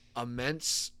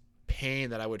immense pain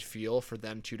that I would feel for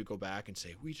them to go back and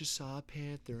say, we just saw a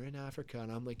panther in Africa.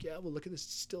 And I'm like, yeah, well, look at this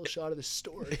still shot of the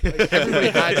stork. Like, everybody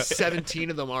had 17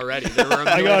 of them already. There were a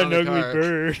I got an million on ugly the car.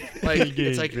 bird. Like,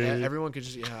 it's like Bird. everyone could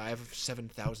just, I have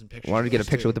 7,000 pictures. Wanted to of get a those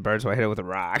picture too. with the bird, so I hit it with a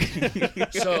rock.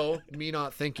 So me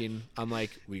not thinking, I'm like,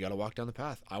 we got to walk down the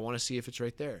path. I want to see if it's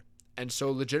right there. And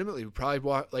so legitimately, we probably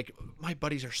walk, like my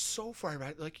buddies are so far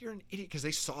back. Like, you're an idiot because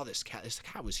they saw this cat. This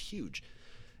cat was huge.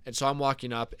 And so I'm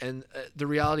walking up, and the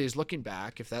reality is, looking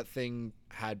back, if that thing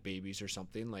had babies or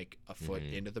something like a foot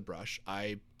into the brush,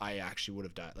 I actually would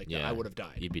have died. Like I would have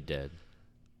died. You'd be dead.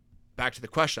 Back to the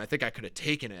question, I think I could have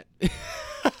taken it,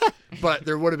 but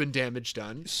there would have been damage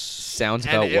done. Sounds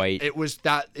And about white.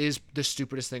 that is the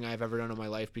stupidest thing I've ever done in my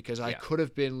life, because I could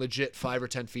have been legit 5 or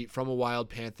 10 feet from a wild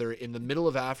panther in the middle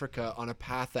of Africa on a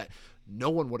path that no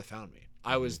one would have found me.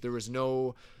 There was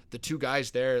no, the two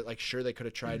guys there, like, sure, they could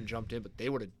have tried and jumped in, but they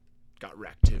would have got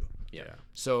wrecked too. Yeah.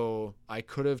 So I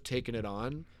could have taken it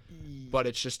on, but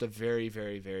it's just a very,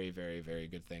 very, very, very, very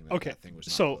good thing that that thing was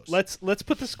not so close. let's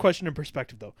put this question in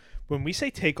perspective though. When we say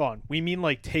take on, we mean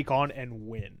like take on and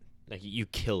win. Like you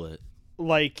kill it.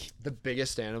 Like The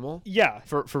biggest animal? yeah.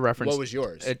 For reference, What was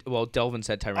yours? well, Delvin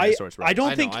said Tyrannosaurus Rex. I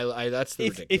don't I think know, that's the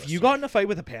if ridiculous you thing. got in a fight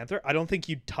with a panther, I don't think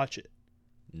you'd touch it.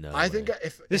 No. I think way.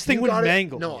 if This if thing you would got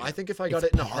mangle No, you. I think if I got It's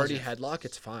it in a hardy positive. headlock,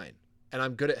 it's fine, and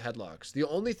I'm good at headlocks. The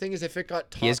only thing is if it got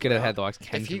top He is good at down, headlocks,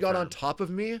 can If he got on confirm. top of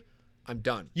me, I'm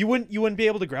done. You wouldn't be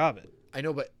able to grab it. I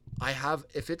know, but I have.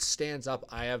 If it stands up,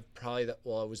 I have probably that.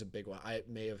 Well, it was a big one. I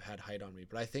may have had height on me,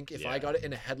 but I think if I got it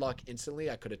in a headlock instantly,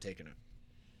 I could have taken it.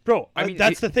 Bro, I mean,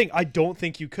 that's the thing. I don't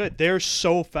think you could. They're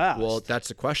so fast. Well, that's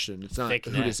the question. It's not Thick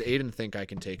who neck. does Aiden think I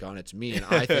can take on. It's me, and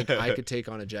I think I could take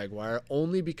on a jaguar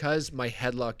only because my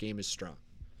headlock game is strong.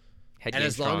 Head And game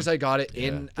as long strong. as I got it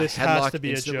in This a headlock has to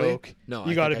be instantly, a joke. no,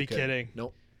 You I gotta think be I could. kidding.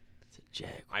 Nope.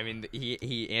 I mean,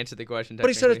 he answered the question. But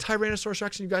he said a technically. Tyrannosaurus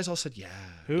Rex, and you guys all said yeah.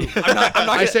 Who? I'm not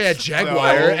I say a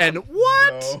jaguar, and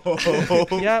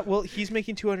what? Yeah, well, he's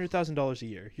making $200,000 a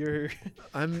year. You're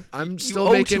I'm still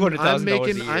owe making. I'm $200,000 a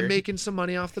making. year. I'm making some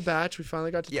money off the batch. We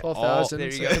finally got to Yeah, 12,000. there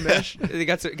It's you like a go. mesh. They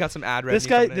got some ad revenue. this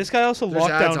guy. coming in. This guy also There's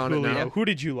locked ads down on it now. Julio. Who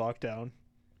did you lock down?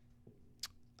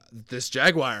 This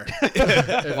jaguar. If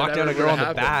it locked down ever a girl on the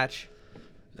happened. batch.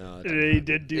 No, it didn't. He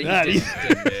did do He that.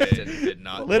 did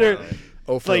not. Literally,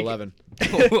 0 for like- 11.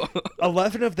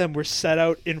 11 of them were set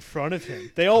out in front of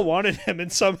him. They all wanted him,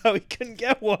 and somehow he couldn't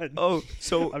get one. Oh,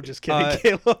 so I'm just kidding,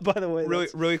 Caleb. By the way, really,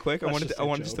 that's- really quick, that's just I a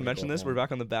wanted joke. just to mention Go this. We're home.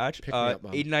 back on the batch. Pick me up,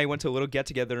 Mom. Aiden and I went to a little get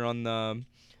together on the.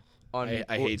 I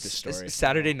hate this story.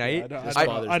 Saturday night. I This don't,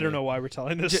 bothers I don't me. know why we're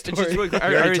telling this Just story. really quick, You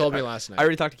already told me last night. I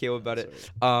already talked to Caleb about it.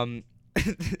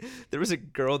 There was a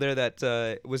girl there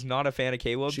that was not a fan of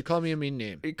Caleb. She called me a mean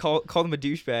name. Called him a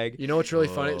douchebag. You know what's really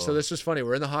funny? So Oh. this was funny.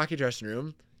 We're in the hockey dressing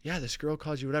room. Yeah, this girl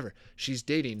calls you whatever. She's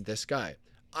dating this guy.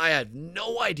 I had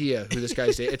no idea who this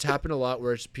guy's dating. It's happened a lot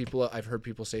where it's people. I've heard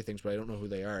people say things, but I don't know who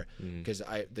they are because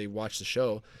they watch the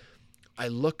show. I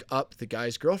look up the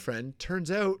guy's girlfriend.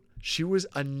 Turns out she was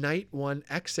a night one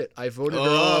exit. I voted her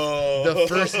off the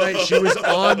first night she was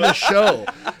on the show.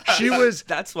 She was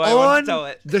That's why I wanted to on tell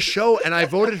it. the show, and I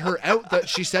voted her out. That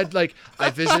she said like I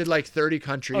visited like 30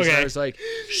 countries. And I Okay. was like,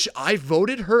 I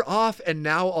voted her off, and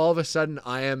now all of a sudden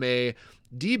I am a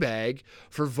D-bag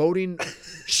for voting.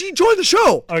 She joined the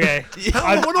show. Okay, What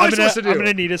am I supposed to do? I'm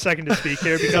gonna need a second to speak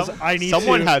here because I need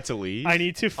Someone to. had to leave. I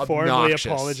need to formally Obnoxious.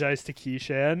 apologize to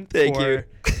Keyshan Thank for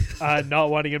you. not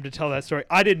wanting him to tell that story.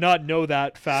 I did not know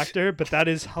that factor, but that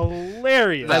is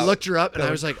hilarious. I looked her up and that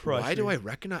I was would like, crush why do me. I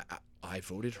recognize? I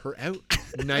voted her out.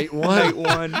 Night one. Night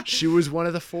one. She was one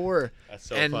of the 4. That's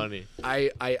so And funny.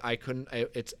 I couldn't.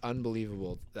 It's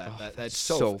unbelievable. That's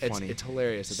so it's, funny. It's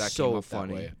hilarious that So came up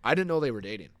funny. that way. I didn't know they were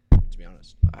dating. To be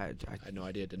honest, I, I had no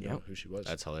idea. Didn't Yep. know who she was.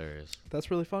 That's hilarious.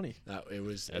 That's really funny. It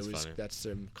was. That's it was. funny. That's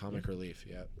some comic relief.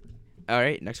 Yeah. all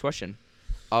right, next question.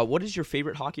 What is your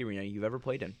favorite hockey arena you've ever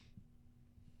played in?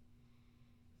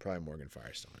 Probably Morgan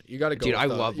Firestone. You got to go. Dude, with I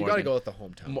the, love You got to Morgan. go with the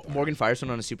hometown. bar. Morgan Firestone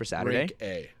on a Super Saturday. Rink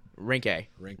A. Rink A.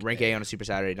 Rink A A. on a Super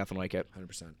Saturday. Nothing like it.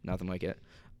 100%. Nothing like it.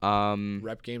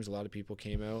 Rep games. A lot of people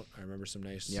came out. I remember some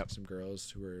nice, Yep. some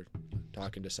girls who were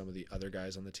talking to some of the other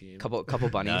guys on the team. Couple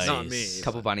bunnies. Nice. Not me.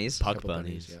 Couple bunnies. Puck Couple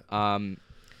bunnies. Yeah.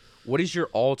 What is your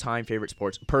all-time favorite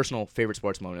personal favorite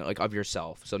sports moment, like of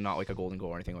yourself? So not like a golden goal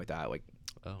or anything like that. Like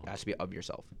Oh. it has to be of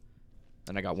yourself.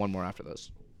 And I got one more after those.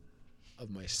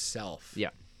 Of myself. Yeah.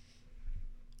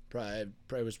 Probably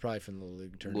was probably from the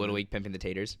league tournament. Little League pimping the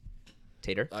taters.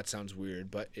 Tater. That sounds weird,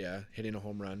 but yeah, hitting a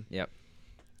home run. Yep.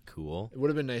 Cool. It would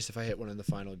have been nice if I hit one in the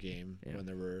final game Yeah. when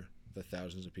there were the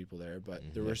thousands of people there, but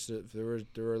Mhm.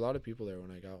 there were a lot of people there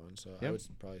when I got one, so Yeah. I would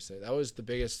probably say that was the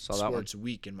biggest Saw that one. sports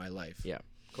week in my life. Yeah.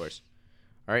 Of course.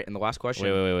 All right, and the last question.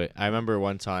 Wait. I remember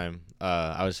one time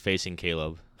I was facing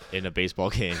Caleb in a baseball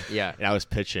game. Yeah. And I was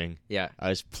pitching. Yeah. I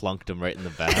just plunked him right in the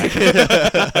back.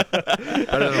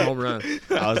 Better than a home run.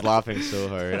 I was laughing so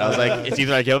hard. I was like, it's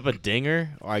either I give up a dinger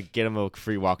or I get him a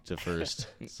free walk to first.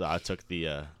 So I took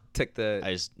the took the.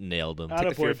 I just nailed him. the fear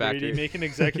Attaboy, Brady, factor. making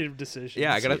executive decisions.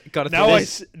 Yeah, I gotta Now throw I,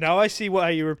 this. now I see why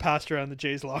you were passed around the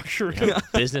Jays locker room.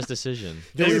 Business decision.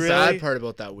 The They only really- bad part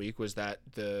about that week was that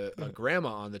a grandma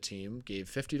on the team gave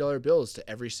 $50 bills to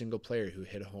every single player who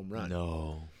hit a home run.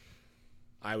 No.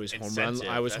 I was Incentive,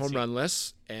 that's home you-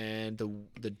 runless, and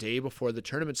the day before the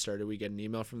tournament started, we get an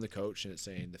email from the coach, and it's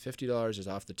saying the $50 is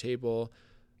off the table.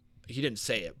 He didn't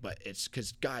say it, but it's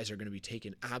because guys are going to be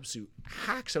taking absolute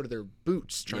hacks out of their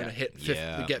boots trying to hit 50,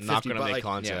 Yeah. get 50 Not gonna make like,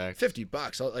 contact.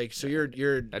 $50. Like so, you're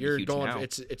That'd be you're huge going. now.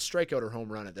 It's strikeout or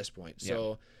home run at this point.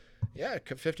 So, yeah,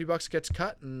 $50 gets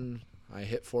cut, and I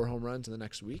hit 4 home runs in the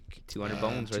next week. 200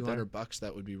 bones right there. $200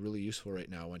 that would be really useful right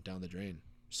now went down the drain.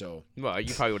 So, Well,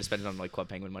 you probably would have spent it on like Club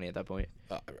Penguin money at that point.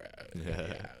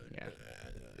 yeah.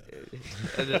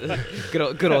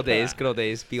 Good old days. Good old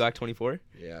days. BLAC 24.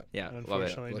 Yeah. Yeah, love it.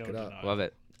 Unfortunately, Look no it up. denial. Love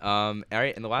it. All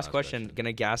right, and the last Last question, question.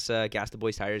 gonna gas the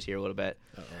boys' tires here a little bit.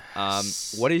 Uh-oh.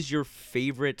 What is your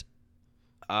favorite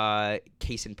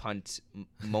case and punt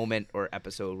moment or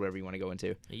episode, whatever you want to go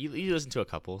into? You listen to a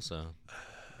couple, so.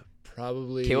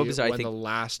 Probably Caleb is, I when think- the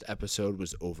last episode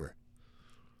was over.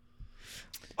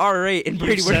 All right, and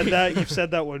Brady, You've what said do that. You've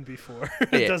said that one before.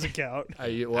 Yeah. It doesn't count. I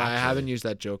haven't used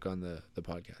that joke on the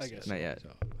podcast. I guess Not yet. So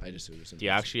I just it was Do you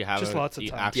actually have Just lots of do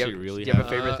you time. actually Do you have- really do you have a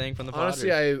have favorite thing from the pod?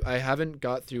 Honestly, or- I haven't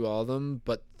got through all of them,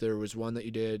 but there was one that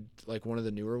you did, like one of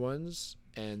the newer ones,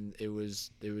 and it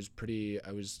was pretty.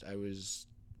 I was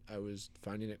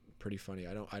finding it pretty funny.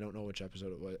 I don't know which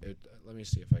episode it was. Let me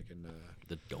see if I can.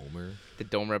 the Domer? the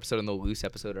Domer episode and the Loose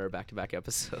episode are back-to-back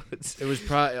episodes. It was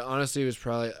probably honestly. It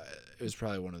was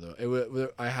probably one of those.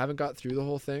 I haven't got through the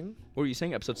whole thing. What were you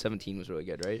saying? Episode 17 was really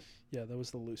good, right? Yeah, that was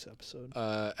the loose episode.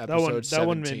 Episode that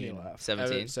one made me 17. laugh.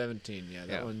 17. 17. Yeah, that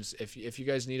Yeah. one's. If you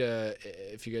guys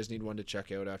need one to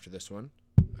check out after this one,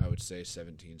 I would say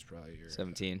 17 is probably your.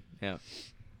 17. Yeah.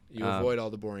 You avoid all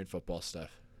the boring football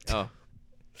stuff. Oh.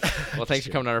 Well, thanks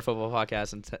for coming on our football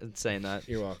podcast and saying that.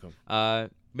 You're welcome. But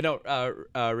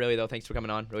no, really though, thanks for coming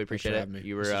on. Really appreciate Thanks for it. having me.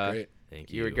 You This is were great.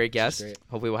 Thank you were a great guest. great.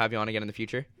 Hopefully, we'll have you on again in the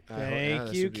future. Thank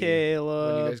this you, would be-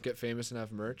 Caleb. When you guys get famous and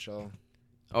have merch, I'll.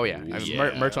 Oh yeah, Ooh, I mean,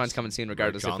 yes. merch line's coming soon,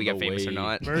 regardless Merch if we on get the famous or way.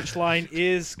 not. Merch line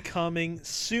is coming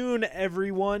soon,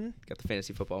 everyone. Got the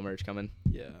fantasy football merch coming.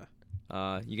 Yeah.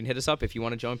 You can hit us up if you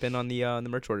want to jump in on the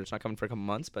merch order. It's not coming for a couple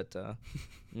months, but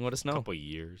let us know. couple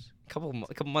years. Couple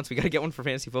months. We got to get one for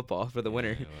fantasy football for the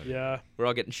winner. Yeah. We're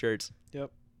all getting shirts.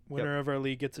 Winner of our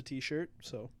league gets a T-shirt.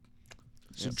 So.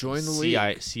 So join the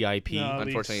league. CIP. No.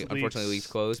 Unfortunately, league's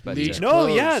closed. But League's No,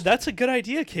 closed. yeah, that's a good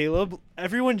idea, Caleb.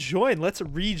 Everyone join. Let's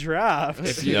redraft.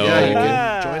 If you, No. yeah, you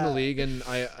Yeah. can join the league, and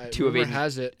I Two of rumor Aiden.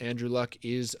 has it Andrew Luck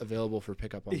is available for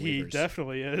pickup on He waivers.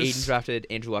 definitely Aiden is. drafted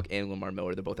Andrew Luck and Lamar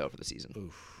Miller. They're both out for the season.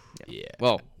 Oof. Yeah.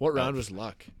 Well, What round was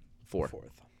Luck? 4.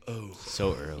 Fourth. Oh,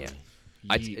 So early.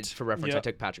 Yeah. yeet. It's for reference. I Yep.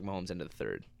 took Patrick Mahomes into the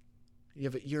 3rd. Yeah,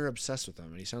 but you're obsessed with him,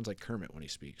 and he sounds like Kermit when he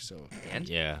speaks. So And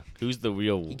Yeah. Who's the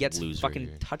real he gets loser fucking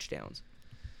here? touchdowns.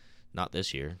 Not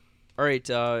this year. All right.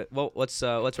 Well, let's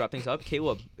wrap things up.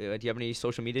 Caleb, do you have any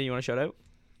social media you want to shout out?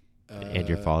 And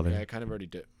your father. Yeah, I kind of already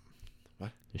did.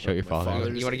 Show your My father.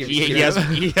 father's- You wanna give He, us-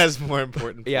 he has more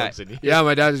important Yeah. plugs than you. Yeah,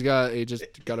 my dad's he just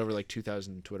got over like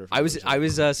 2,000 Twitter. I was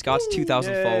Scott's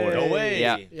 2,000 Yay. follower. No way.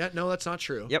 Yeah. Yeah, no, that's not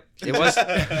true. Yep. It was.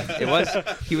 It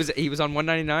was. He was on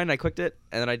 199. I clicked it,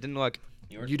 and then I didn't look.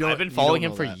 You don't. I've been you following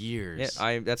don't him know for that. years.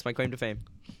 Yeah. That's my claim to fame.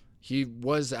 He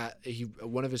was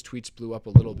one of his tweets blew up a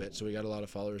little bit, so he got a lot of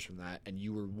followers from that, and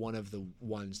you were one of the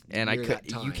ones. And I near could. that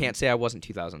time. You can't say I wasn't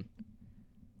 2,000.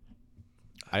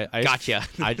 I Gotcha.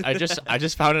 I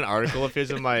just found an article of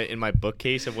his in my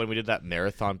bookcase of when we did that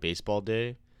marathon baseball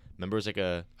day. Remember, it was like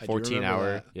a I do 14 remember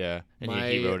hour. that. Yeah, and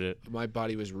he wrote it. My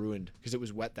body was ruined because it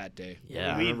was wet that day.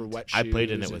 Yeah. I remember wet shoes. I played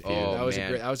in it with you. Oh, that was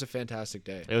man. that was a fantastic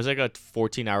day. It was like a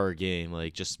 14-hour game,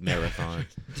 like just marathon.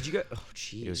 Did you get? Oh,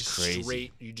 jeez. It was crazy.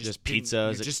 Straight, you Just didn't- pizza, You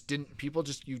is it- just didn't. People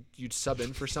just you'd sub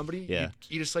in for somebody. Yeah.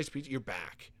 You'd eat a slice of pizza. You're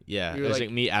back. Yeah, You're it was like-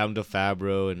 like me, Adam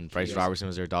DeFabro, and Bryce Yes. Robertson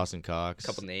was there. Dawson Cox.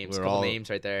 Couple names. We're Couple all,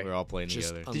 names right there. We're all playing Just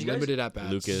together. Did you guys- unlimited at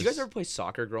bats. Lucas. Did you guys ever play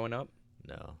soccer growing up?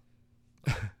 No.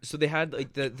 So they had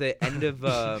like the end of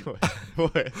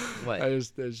What? what?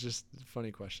 It's just a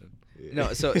funny question.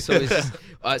 No, so it's just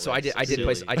so I did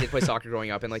play Silly. soccer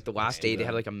growing up, and like the last day they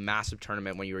had like a massive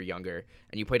tournament when you were younger,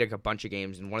 and you played like a bunch of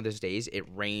games. And one of those days it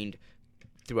rained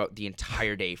throughout the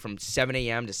entire day from 7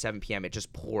 a.m. to 7 p.m. It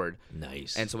just poured.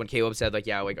 Nice. And so when Caleb said like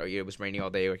yeah like it was raining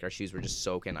all day, like our shoes were just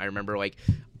soaking. I remember like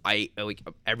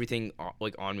everything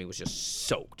like on me was just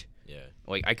soaked. yeah.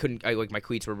 Like I couldn't. Like my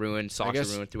cleats were ruined, I socks guess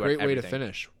were ruined throughout great way everything. to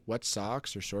finish. Wet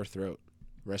socks or sore throat.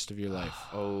 rest of your life.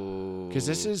 Oh. Because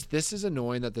this is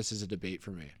annoying that this is a debate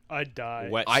for me. I'd die.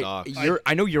 Wet I socks.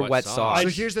 I know you're Wet wet socks. socks. So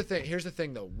here's the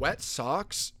thing though. Wet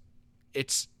socks,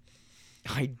 it's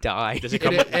I die. Does it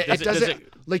come? it doesn't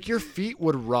like your feet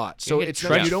would rot. So get it's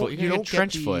trench not, you foot. don't You you can don't get get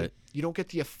trench the, foot. you don't get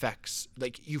the effects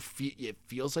like you feel. It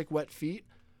feels like wet feet,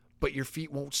 but your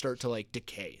feet won't start to like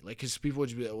decay. Like because people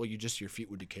would be like, well, your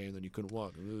feet would decay and then you couldn't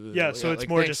walk. Yeah, so it's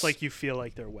more thanks. just like you feel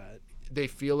like they're wet. They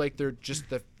feel like they're just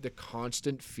the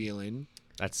constant feeling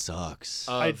That sucks.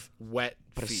 of wet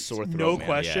But a feet. sore throat, No man.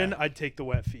 question, Yeah. I'd take the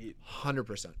wet feet.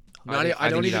 100%. I think- I I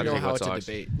don't think you'd even have to know take how wet it's a socks.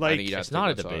 debate. I Like think you'd have It's to not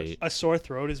a take wet socks. debate. a sore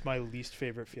throat is my least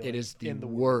favorite feeling. It is the in the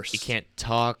worst. You can't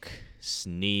talk,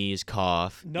 sneeze,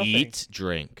 cough, Nothing. eat,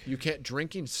 drink. You can't.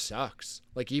 Drinking sucks.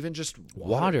 Like even just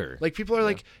Water. Like people are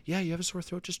like, yeah, you have a sore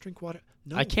throat, just drink water.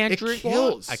 No, I can't it drink.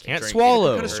 Kills. I can't Drink.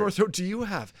 swallow. What kind of sore throat do you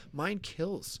have? Mine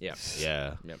kills. Yeah.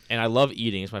 Yeah. Yep. And I love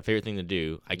eating. It's my favorite thing to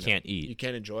do. I can't You eat.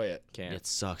 can't enjoy it, Can't. It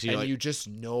sucks. and You're like, you just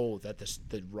know that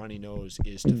the runny nose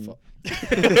is to.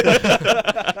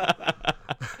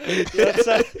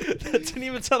 that didn't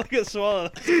even sound like a swallow.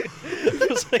 It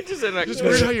was like Just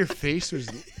weird how your face was.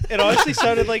 it honestly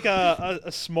sounded like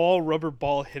a small rubber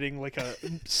ball hitting like a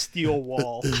steel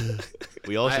wall.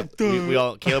 we also we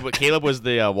all Caleb was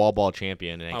the wall ball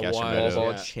champion in I Ancaster was. Meadow.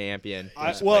 Ball Yeah. champion. I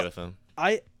used to well, play with him.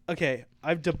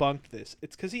 I've debunked this.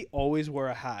 It's because he always wore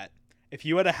a hat. If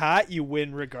you had a hat, you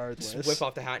win regardless. Whip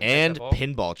off the hat And catch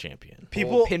that ball. pinball champion.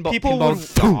 People, pinball, people pinball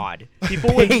would, god.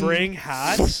 people would bring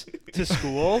hats to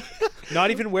school,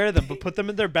 not even wear them, but put them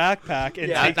in their backpack and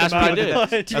Yeah, take that's them what out I of did. the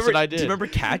lunch. That's what I Do did. you remember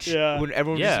catch? Yeah. When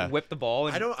everyone Yeah. just whipped the ball.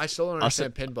 And I still don't Us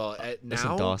understand pinball. Us and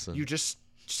Now Dawson. you just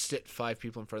sit 5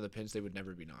 people in front of the pins, they would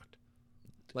never be knocked.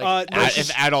 Like No, it's If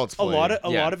just adults a play. lot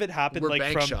Yeah. of it happened Were like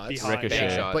bank from shots. behind. Ricochet.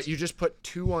 Bank shots. but you just put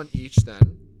 2 on each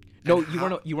then. No, and you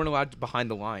how- weren't allowed behind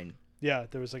the line. Yeah,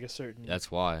 there was like a certain. That's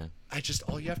why.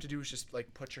 all you have to do is just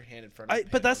like put your hand in front of I- the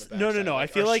but pin on that's- the no, backside. I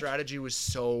feel our like- strategy was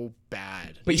so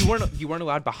bad. But you weren't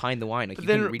allowed behind the line. Like But you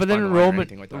couldn't then, reach but behind then the line or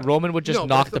anything like that. Roman would just No,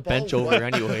 but knock if the the ball bench over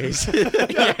went- anyways.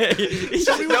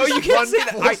 Somebody No, would you just can't run say that.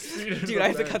 full speed into Dude, the I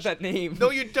have to bench. cut that name. no,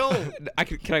 you don't.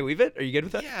 Can I leave it? Are you good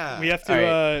with that? Yeah. We have to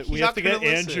Alright. we He's have not to get gonna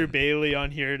listen. Andrew Bailey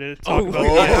on here to talk Oh, about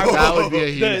oh, That would be a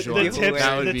the, huge the one. tips,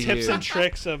 That would the be tips huge. and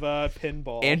tricks of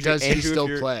pinball. Andrew- Does he if still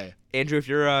you're- play? Andrew, if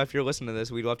you're listening to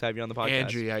this, we'd love to have you on the podcast.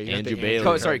 Andrew, yeah, you Andrew have to Bailey.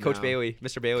 Andrew Sorry, right Coach now. Bailey,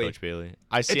 Mr. Bailey. Coach Bailey.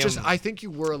 I see It's just him. I think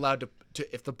you were allowed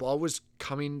to if the ball was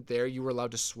coming there, you were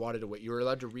allowed to swat it away. You were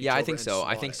allowed to reach. Yeah, I over think and so.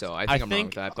 I swat think it. so. I I think I'm wrong think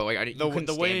with that. But like, you couldn't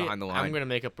the stand way behind the line. I'm gonna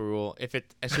make up a rule. If it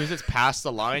as soon as it's past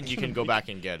the line, you can go back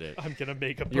and get it. I'm gonna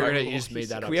make a. You're gonna rule. you just made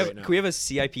that Can up we have right now. can we have a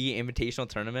CIP invitational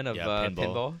tournament of Yeah, pinball?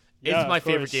 pinball. Yeah, It's my of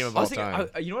favorite course. game of I all was thinking, time.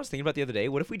 you know what I was thinking about the other day?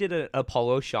 What if we did an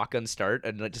Apollo shotgun start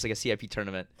and just like a CIP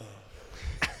tournament?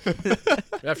 We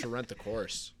have to rent the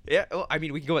course. Yeah, well, I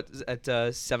mean, we could go at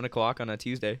 7:00 on a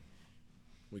Tuesday.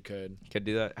 We could. Could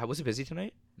do that. Was it busy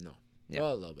tonight? No. Yeah.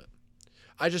 Well, a little bit.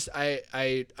 I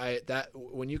that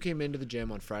when you came into the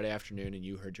gym on Friday afternoon and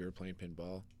you heard you were playing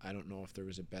pinball, I don't know if there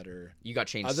was a better You got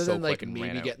changed other so than quick like and ran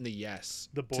maybe out. getting the yes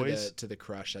The boys? to the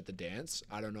crush at the dance.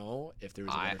 I don't know if there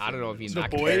was. A I better don't know if feeling you than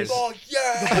that The compares. boys-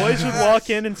 yeah. The boys would walk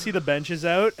in and see the benches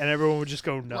out, and everyone would just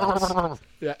go nuts.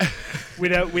 Yeah.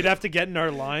 We'd have to get in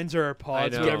our lines or our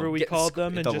pods, know. whatever we Get called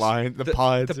them, and the just line, the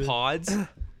pods. The pods,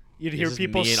 you'd hear is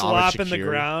people me and Ahmed slapping the Shakir.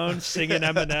 ground, singing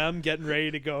Eminem, getting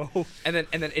ready to go. and then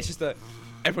it's just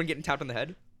everyone getting tapped on the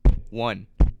head. 1,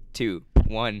 2,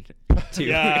 1, 2.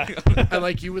 Yeah. And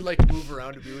like you would like move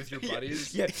around to be with your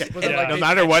buddies. Yeah. But And then, like, no they'd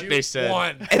matter catch what you, they said.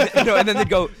 One. and then they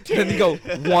go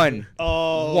 1,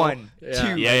 Oh, 1, 2, Yeah.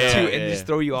 2, Yeah, and yeah. just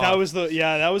throw you off. that was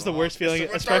the worst feeling,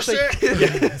 Mr. especially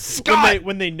Darcy.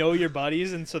 when they know your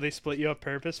buddies and so they split you up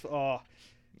purpose. Oh,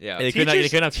 yeah. They couldn't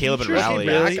have Caleb and teachers Rally.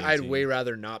 came as back, a I'd team. way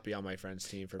rather not be on my friend's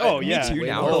team for. Oh, that. yeah. Me too Way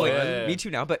now. more But, fun. like, yeah. Me too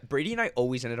now. But Brady and I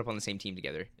always ended up on the same team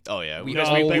together. Oh yeah, we, No,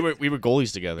 guys, we but- were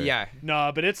goalies together. Yeah.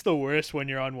 nah, but it's the worst when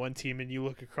you're on one team and you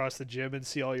look across the gym and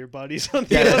see all your buddies on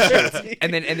the Yeah, that's other true. team.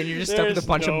 And then you're just stuck with a There's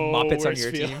bunch no of Muppets on worse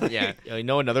your team. feeling. Yeah. You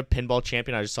know another pinball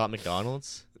champion I just saw at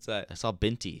McDonald's? What's that? I saw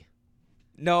Binty.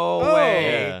 No Oh.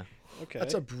 way. Yeah. Okay.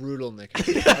 That's a brutal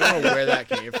nickname. I don't know where that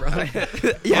came from.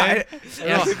 Yeah. I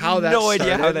don't know how that no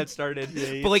idea how started. that started.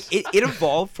 Yates. But like it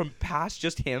evolved from past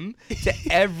just him to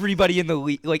everybody in the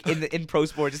league, like in pro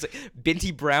sports. It's like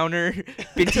Binty Browner,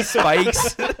 Binty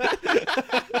Spikes.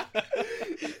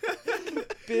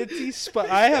 Binty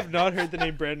I have not heard the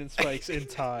name Brandon Spikes in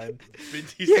time.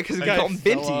 Yeah, because we Guy call him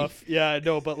fell Binty. off. Yeah,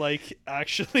 no, but like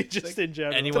actually just in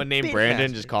general. Anyone named big Brandon,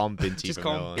 bastard. just call him Binty. Just from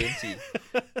call now him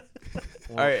on. Binty.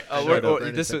 All right, I we're, know oh,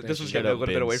 Brandon's this technician. was Shout getting a out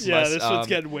little bit away Vince. from Yeah, us. this one's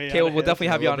getting way out Caleb, of we'll hand. definitely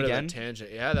have you A on little bit of a again.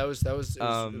 tangent. Yeah, that was it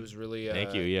was really.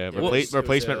 Thank you. Yeah, Well,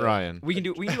 replacement Ryan. We can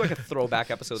do like a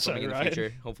throwback episode Sorry, something in the Ryan.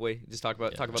 future. Hopefully, just talk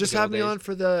about Just the good have me old on days.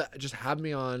 for the. Just have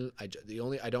me on. I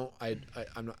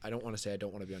don't want to say I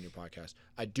don't want to be on your podcast.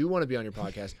 I do want to be on your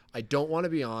podcast. I don't want to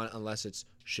be on unless it's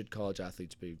should college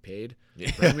athletes be paid.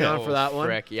 Bring me on for that one.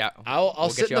 Frick, yeah. I'll We'll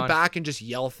sit get in you the on. back and just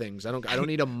yell things. I don't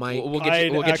need a mic. We'll get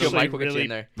you. We'll get you a I'd mic. We'll get you actually in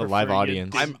there. The live prefer you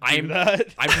audience. didn't I'm do that.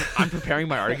 I'm preparing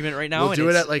my argument right now. We'll and do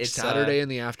it it's- at like it's, Saturday in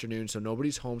the afternoon, so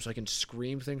nobody's home, so I can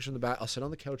scream things from the back. I'll sit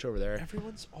on the couch over there.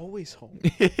 Everyone's always home.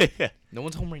 No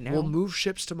one's home right now. We'll move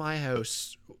ships to my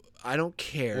house. I don't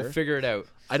care. We'll figure it out.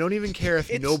 I don't even care if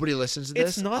It's- nobody listens to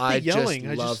this. It's not the I yelling.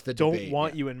 Just I love just the don't debate.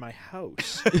 want you in my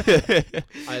house.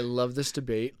 I love this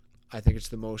debate. I think it's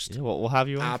the most Yeah, we'll have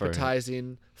you on for it.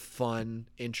 appetizing, fun,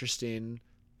 interesting,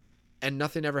 and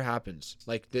nothing ever happens.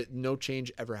 Like no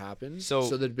change ever happens. So-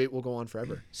 So the debate will go on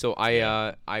forever. So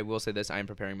I will say this: I am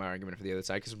preparing my argument for the other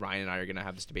side because Ryan and I are gonna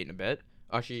have this debate in a bit.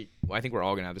 Actually, well, I think we're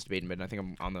all gonna have this debate in a bit. And I think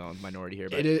I'm on the minority here,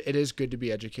 but It is good to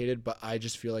be educated, but I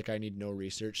just feel like I need no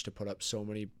research to put up so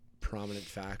many prominent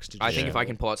facts. To I just think if go. I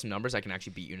can pull out some numbers, I can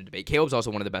actually beat you in a debate. Caleb's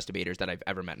also one of the best debaters that I've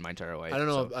ever met in my entire life. I don't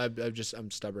know. so- I'm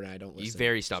stubborn. And I don't listen. He's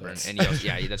very stubborn, so- and he also,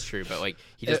 yeah, that's true. But like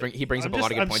he brings up a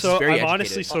lot of good points. So, He's very I'm educated.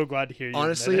 honestly so glad to hear you.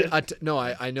 Honestly, admit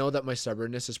it. I know that my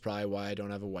stubbornness is probably why I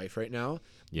don't have a wife right now.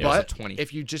 Yeah. But So 20.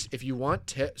 if you want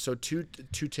tips, so two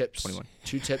tips, 21.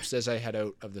 2 tips as I head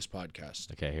out of this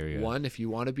podcast. Okay, here you go. One, if you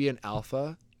want to be an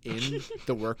alpha in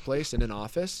the workplace in an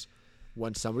office,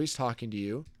 when somebody's talking to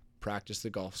you, practice the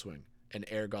golf swing, an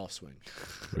air golf swing.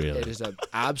 Really? It is an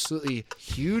absolutely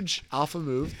huge alpha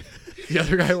move. The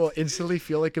other guy will instantly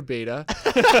feel like a beta.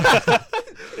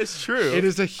 It's true. It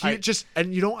is a huge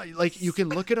and you don't like you can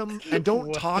look at them and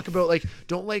don't talk about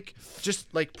just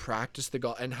practice the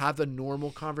golf and have a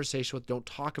normal conversation with. Don't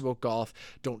talk about golf.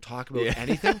 Don't talk about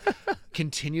anything.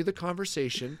 Continue the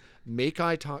conversation. Make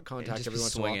eye contact just every be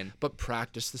once in a while, swinging. but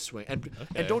practice the swing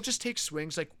and don't just take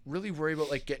swings. Like really worry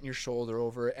about like getting your shoulder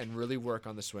over it and really work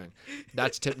on the swing.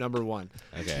 That's tip number 1.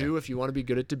 Okay. 2, if you want to be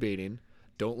good at debating,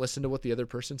 don't listen to what the other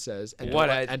person says and What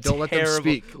don't let them terrible-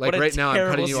 speak. Like what a right now, I'm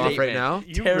cutting you terrible off right statement. now.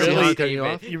 You See how really- I'm cutting you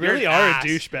off? You really You're are an a ass.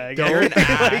 douchebag. You're an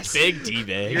ass. Big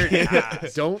D-bag. You're an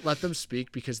ass. Don't let them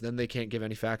speak because then they can't give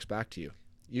any facts back to you.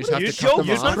 You just You'd have to cut them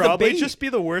you'd off. probably debate. just be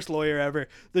the worst lawyer ever.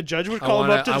 The judge would call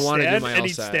him up to I the wanna do stand, my and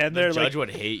he'd LSAT. stand there Judge like would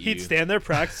hate you. he'd stand there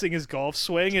practicing his golf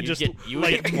swing and You just you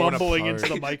would like get torn mumbling apart.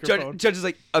 into the microphone. Judge is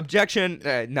like objection.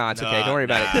 Nah, it's okay. Don't worry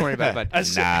about it. Don't worry about it.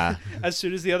 As, Nah. as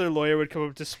soon as the other lawyer would come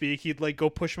up to speak, he'd like go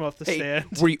push him off the Hey,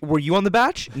 stand. were you on the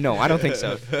batch? No, I don't think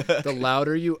so. The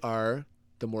louder you are,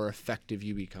 the more effective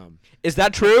you become. Is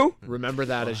that true? Remember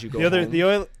that as you go The other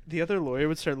home. the other lawyer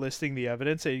would start listing the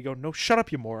evidence, and he'd go, "No, shut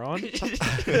up, you moron!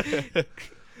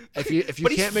 If you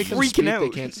But he's can't make them freaking speak, they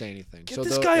out. can't say anything. Get so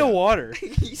this tho- guy yeah, a water."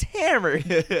 He's hammered.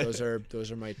 Those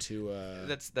are my 2.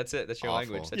 That's it. That's your Awful.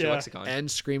 language. That's your Yeah. lexicon. And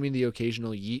screaming the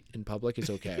occasional yeet in public is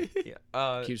okay.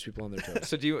 yeah. Keeps people on their toes.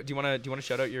 So do you want to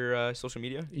shout out your social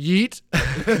media? Yeet.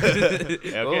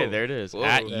 Okay, there it is. Whoa.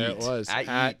 At There it Yeet. was. At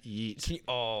At yeet. Can you-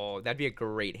 oh, that'd be a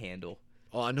great handle.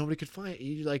 Oh, nobody could find it.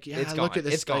 You like, yeah, It's look gone. at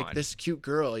this It's gone. this cute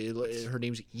girl. Her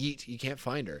name's Yeet. You can't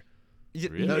find her.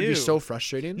 Really? That would be Ew. so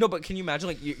frustrating. No, but can you imagine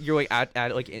like you're like at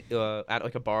like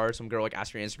a bar, some girl like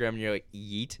asks your Instagram, and you're like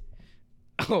yeet.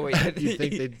 Oh wait, You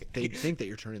think they'd think that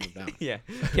you're turning them down. yeah.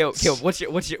 Caleb, what's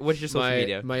your social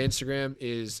media? My Instagram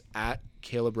is at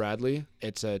Caleb Bradley.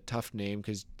 It's a tough name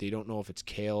because they don't know if it's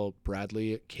Cale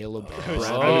Bradley, Caleb I was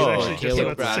Bradley, Oh. or actually just Caleb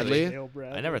about to say Bradley. Cale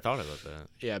Bradley. I never thought about that.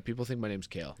 Yeah, people think my name's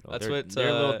Cale. Well, That's they're, what, they're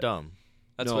a little uh, dumb.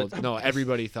 That's no, what. no,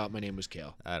 everybody thought my name was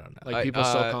Cale. I don't know. Like people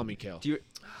still uh, call me Cale. Do you?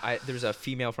 There's a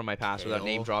female from my past without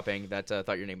name Cale. dropping that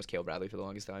thought your name was Cale Bradley for the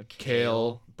longest time.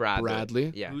 Cale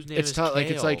Bradley. Yeah. Whose name It's is tough. Like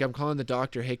it's like Kale? I'm calling the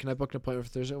doctor. Hey, can I book an appointment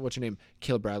for Thursday? What's your name?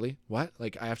 Caleb Bradley. What?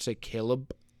 Like I have to say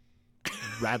Caleb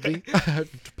Bradley to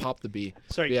pop the B.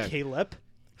 Sorry, Yeah. Caleb.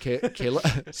 Caleb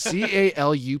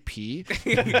CALUP.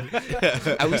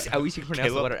 At least you can pronounce the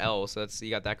Caleb. letter L, so that's you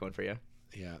got that going for you.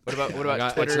 Yeah. What about- Yeah, what about I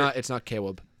got- Twitter? It's not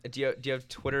Caleb. Do you have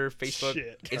Twitter, Facebook,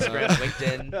 Shit. Instagram,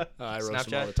 LinkedIn? I roast him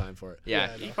Snapchat? all the time for it.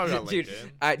 Yeah, Yeah, You probably got dude.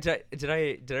 LinkedIn. Did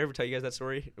I ever tell you guys that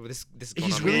story? This is going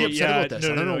He's on really right upset Yeah, about this.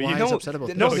 no, I don't no, know no, why you he's know- upset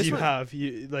about no, this. this you one- have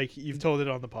you've told it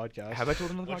on the podcast. now. Have I told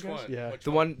him on the Which podcast? one? Yeah. Which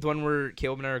The one where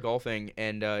Caleb and I are golfing,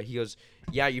 and he goes,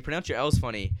 "Yeah, you pronounce your L's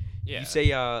funny. Yeah. You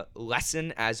say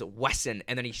lesson as Wesson,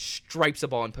 and then he stripes the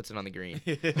ball and puts it on the green."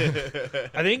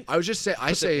 I think I was just say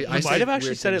I say you I say might have actually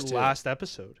weird said it things, too. last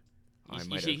episode. I He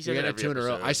might said have. We that got every 2 in a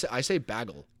row. episode. I say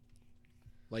bagel.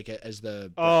 Like as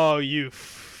the Oh, you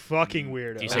fucking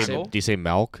weirdo. Asshole? Do you say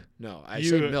milk? No, I You-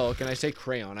 say milk and I say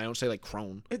crayon. I don't say like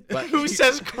crone. But Who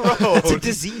says crone? It's a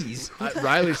disease.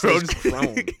 Riley says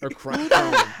crone or crone.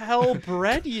 Hell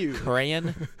bred you.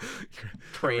 Crayon.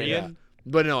 Crayon.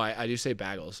 But no, I do say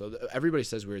bagel. So everybody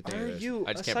says weird Are things. you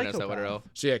I just a can't pronounce that letter psychopath?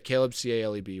 L. So yeah, Caleb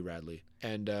CALEB Radley.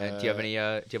 And Do you have any? Do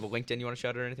you have a LinkedIn you want to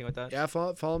shout out or anything like that? Yeah,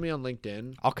 follow me on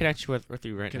LinkedIn. I'll connect you with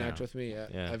you right now. Connect with me. Yeah.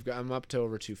 Yeah. I'm up to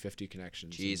over 250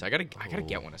 connections. Jeez, I gotta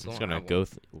get one. I I'm still just don't gonna have go. one.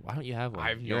 Why don't you have one? I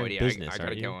have You're no in idea. Business, I gotta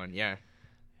aren't get you? one. Yeah.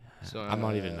 So I'm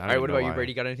not even. All right, what about you,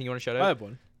 Brady? Got anything you want to shout out? I have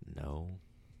one. No.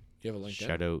 You have a LinkedIn?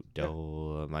 Shout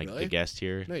out Mike, Really? the guest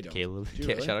here, No, you don't. Caleb. Do you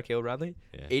Okay, really? shout out Caleb Bradley.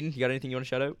 Yeah. Aiden, you got anything you want to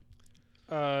shout out?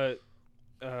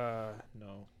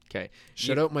 No. Okay.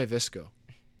 Shout out my Visco.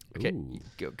 Okay. Ooh.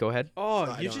 Go ahead. Oh,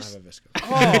 I you don't just. have a Visco.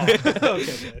 Oh.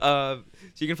 Okay. good.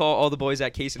 So you can follow all the boys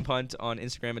at Case and Punt on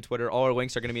Instagram and Twitter. All our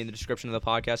links are going to be in the description of the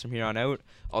podcast from here on out.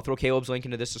 I'll throw Caleb's link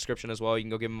into this description as well. You can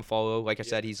go give him a follow. Like I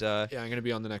said, he's Yeah, I'm gonna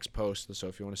be on the next post. So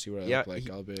if you want to see what I Yeah, look like,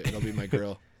 it'll be my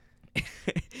grill.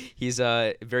 he's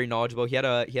very knowledgeable. He had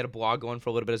a blog going for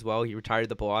a little bit as well. He retired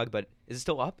the blog, but is it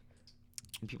still up?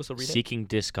 Can people still read it? Seeking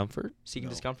discomfort. Seeking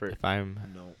No. discomfort. If I'm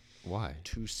No, why?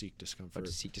 to seek But discomfort.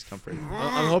 to seek discomfort.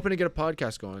 I'm hoping to get a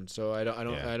podcast going. So I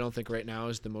Yeah. don't think right now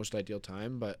is the most ideal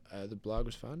time. But the blog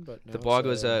was fun. But The now blog it's,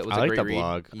 was a I like great the read.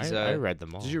 blog. He's, I read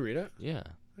them all. Did you read it? Yeah,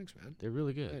 Thanks, man. they're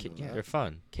really good. didn't know that. They're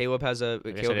fun. Caleb has a. I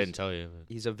guess I Caleb's- didn't tell you.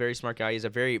 He's a very smart guy. He's a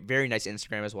very nice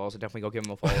Instagram as well. So definitely go give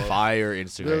him a follow. Fire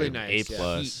Instagram. Really nice, A yeah.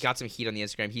 plus. He got some heat on the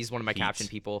Instagram. He's one of my Heat. caption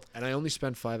people. And I only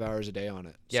spend 5 hours a day on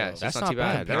it. Yeah, so so That's it's not too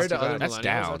bad. bad. Not compared too to other bad. That's millennials,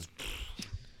 down. that's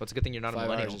Well, it's a good thing you're not a 5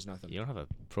 millennial. hours is nothing. You don't have a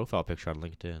profile picture on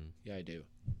LinkedIn. Yeah, I do.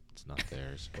 It's not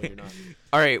theirs. Well, you're not.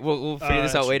 All right, we'll figure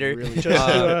this out It's later. really Just,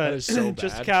 That is so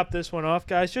just to bad. cap this one off,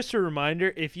 guys, just a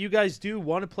reminder, if you guys do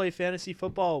want to play fantasy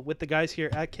football with the guys here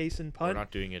at Case and We're Punt, not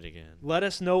doing it again. let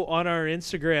us know on our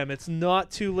Instagram. It's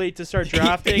not too late to start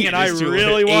drafting, and It I is too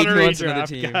really late. want to Aiden wants another redraft,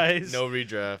 team. guys. No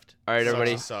redraft. All right,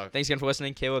 everybody. Suck. Thanks again for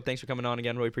listening. Caleb, thanks for coming on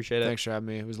again. Really appreciate it. Thanks for having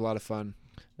me. It was a lot of fun.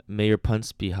 May your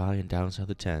punts be high and downs of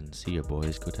the 10. See you,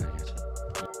 boys. Go Tigers.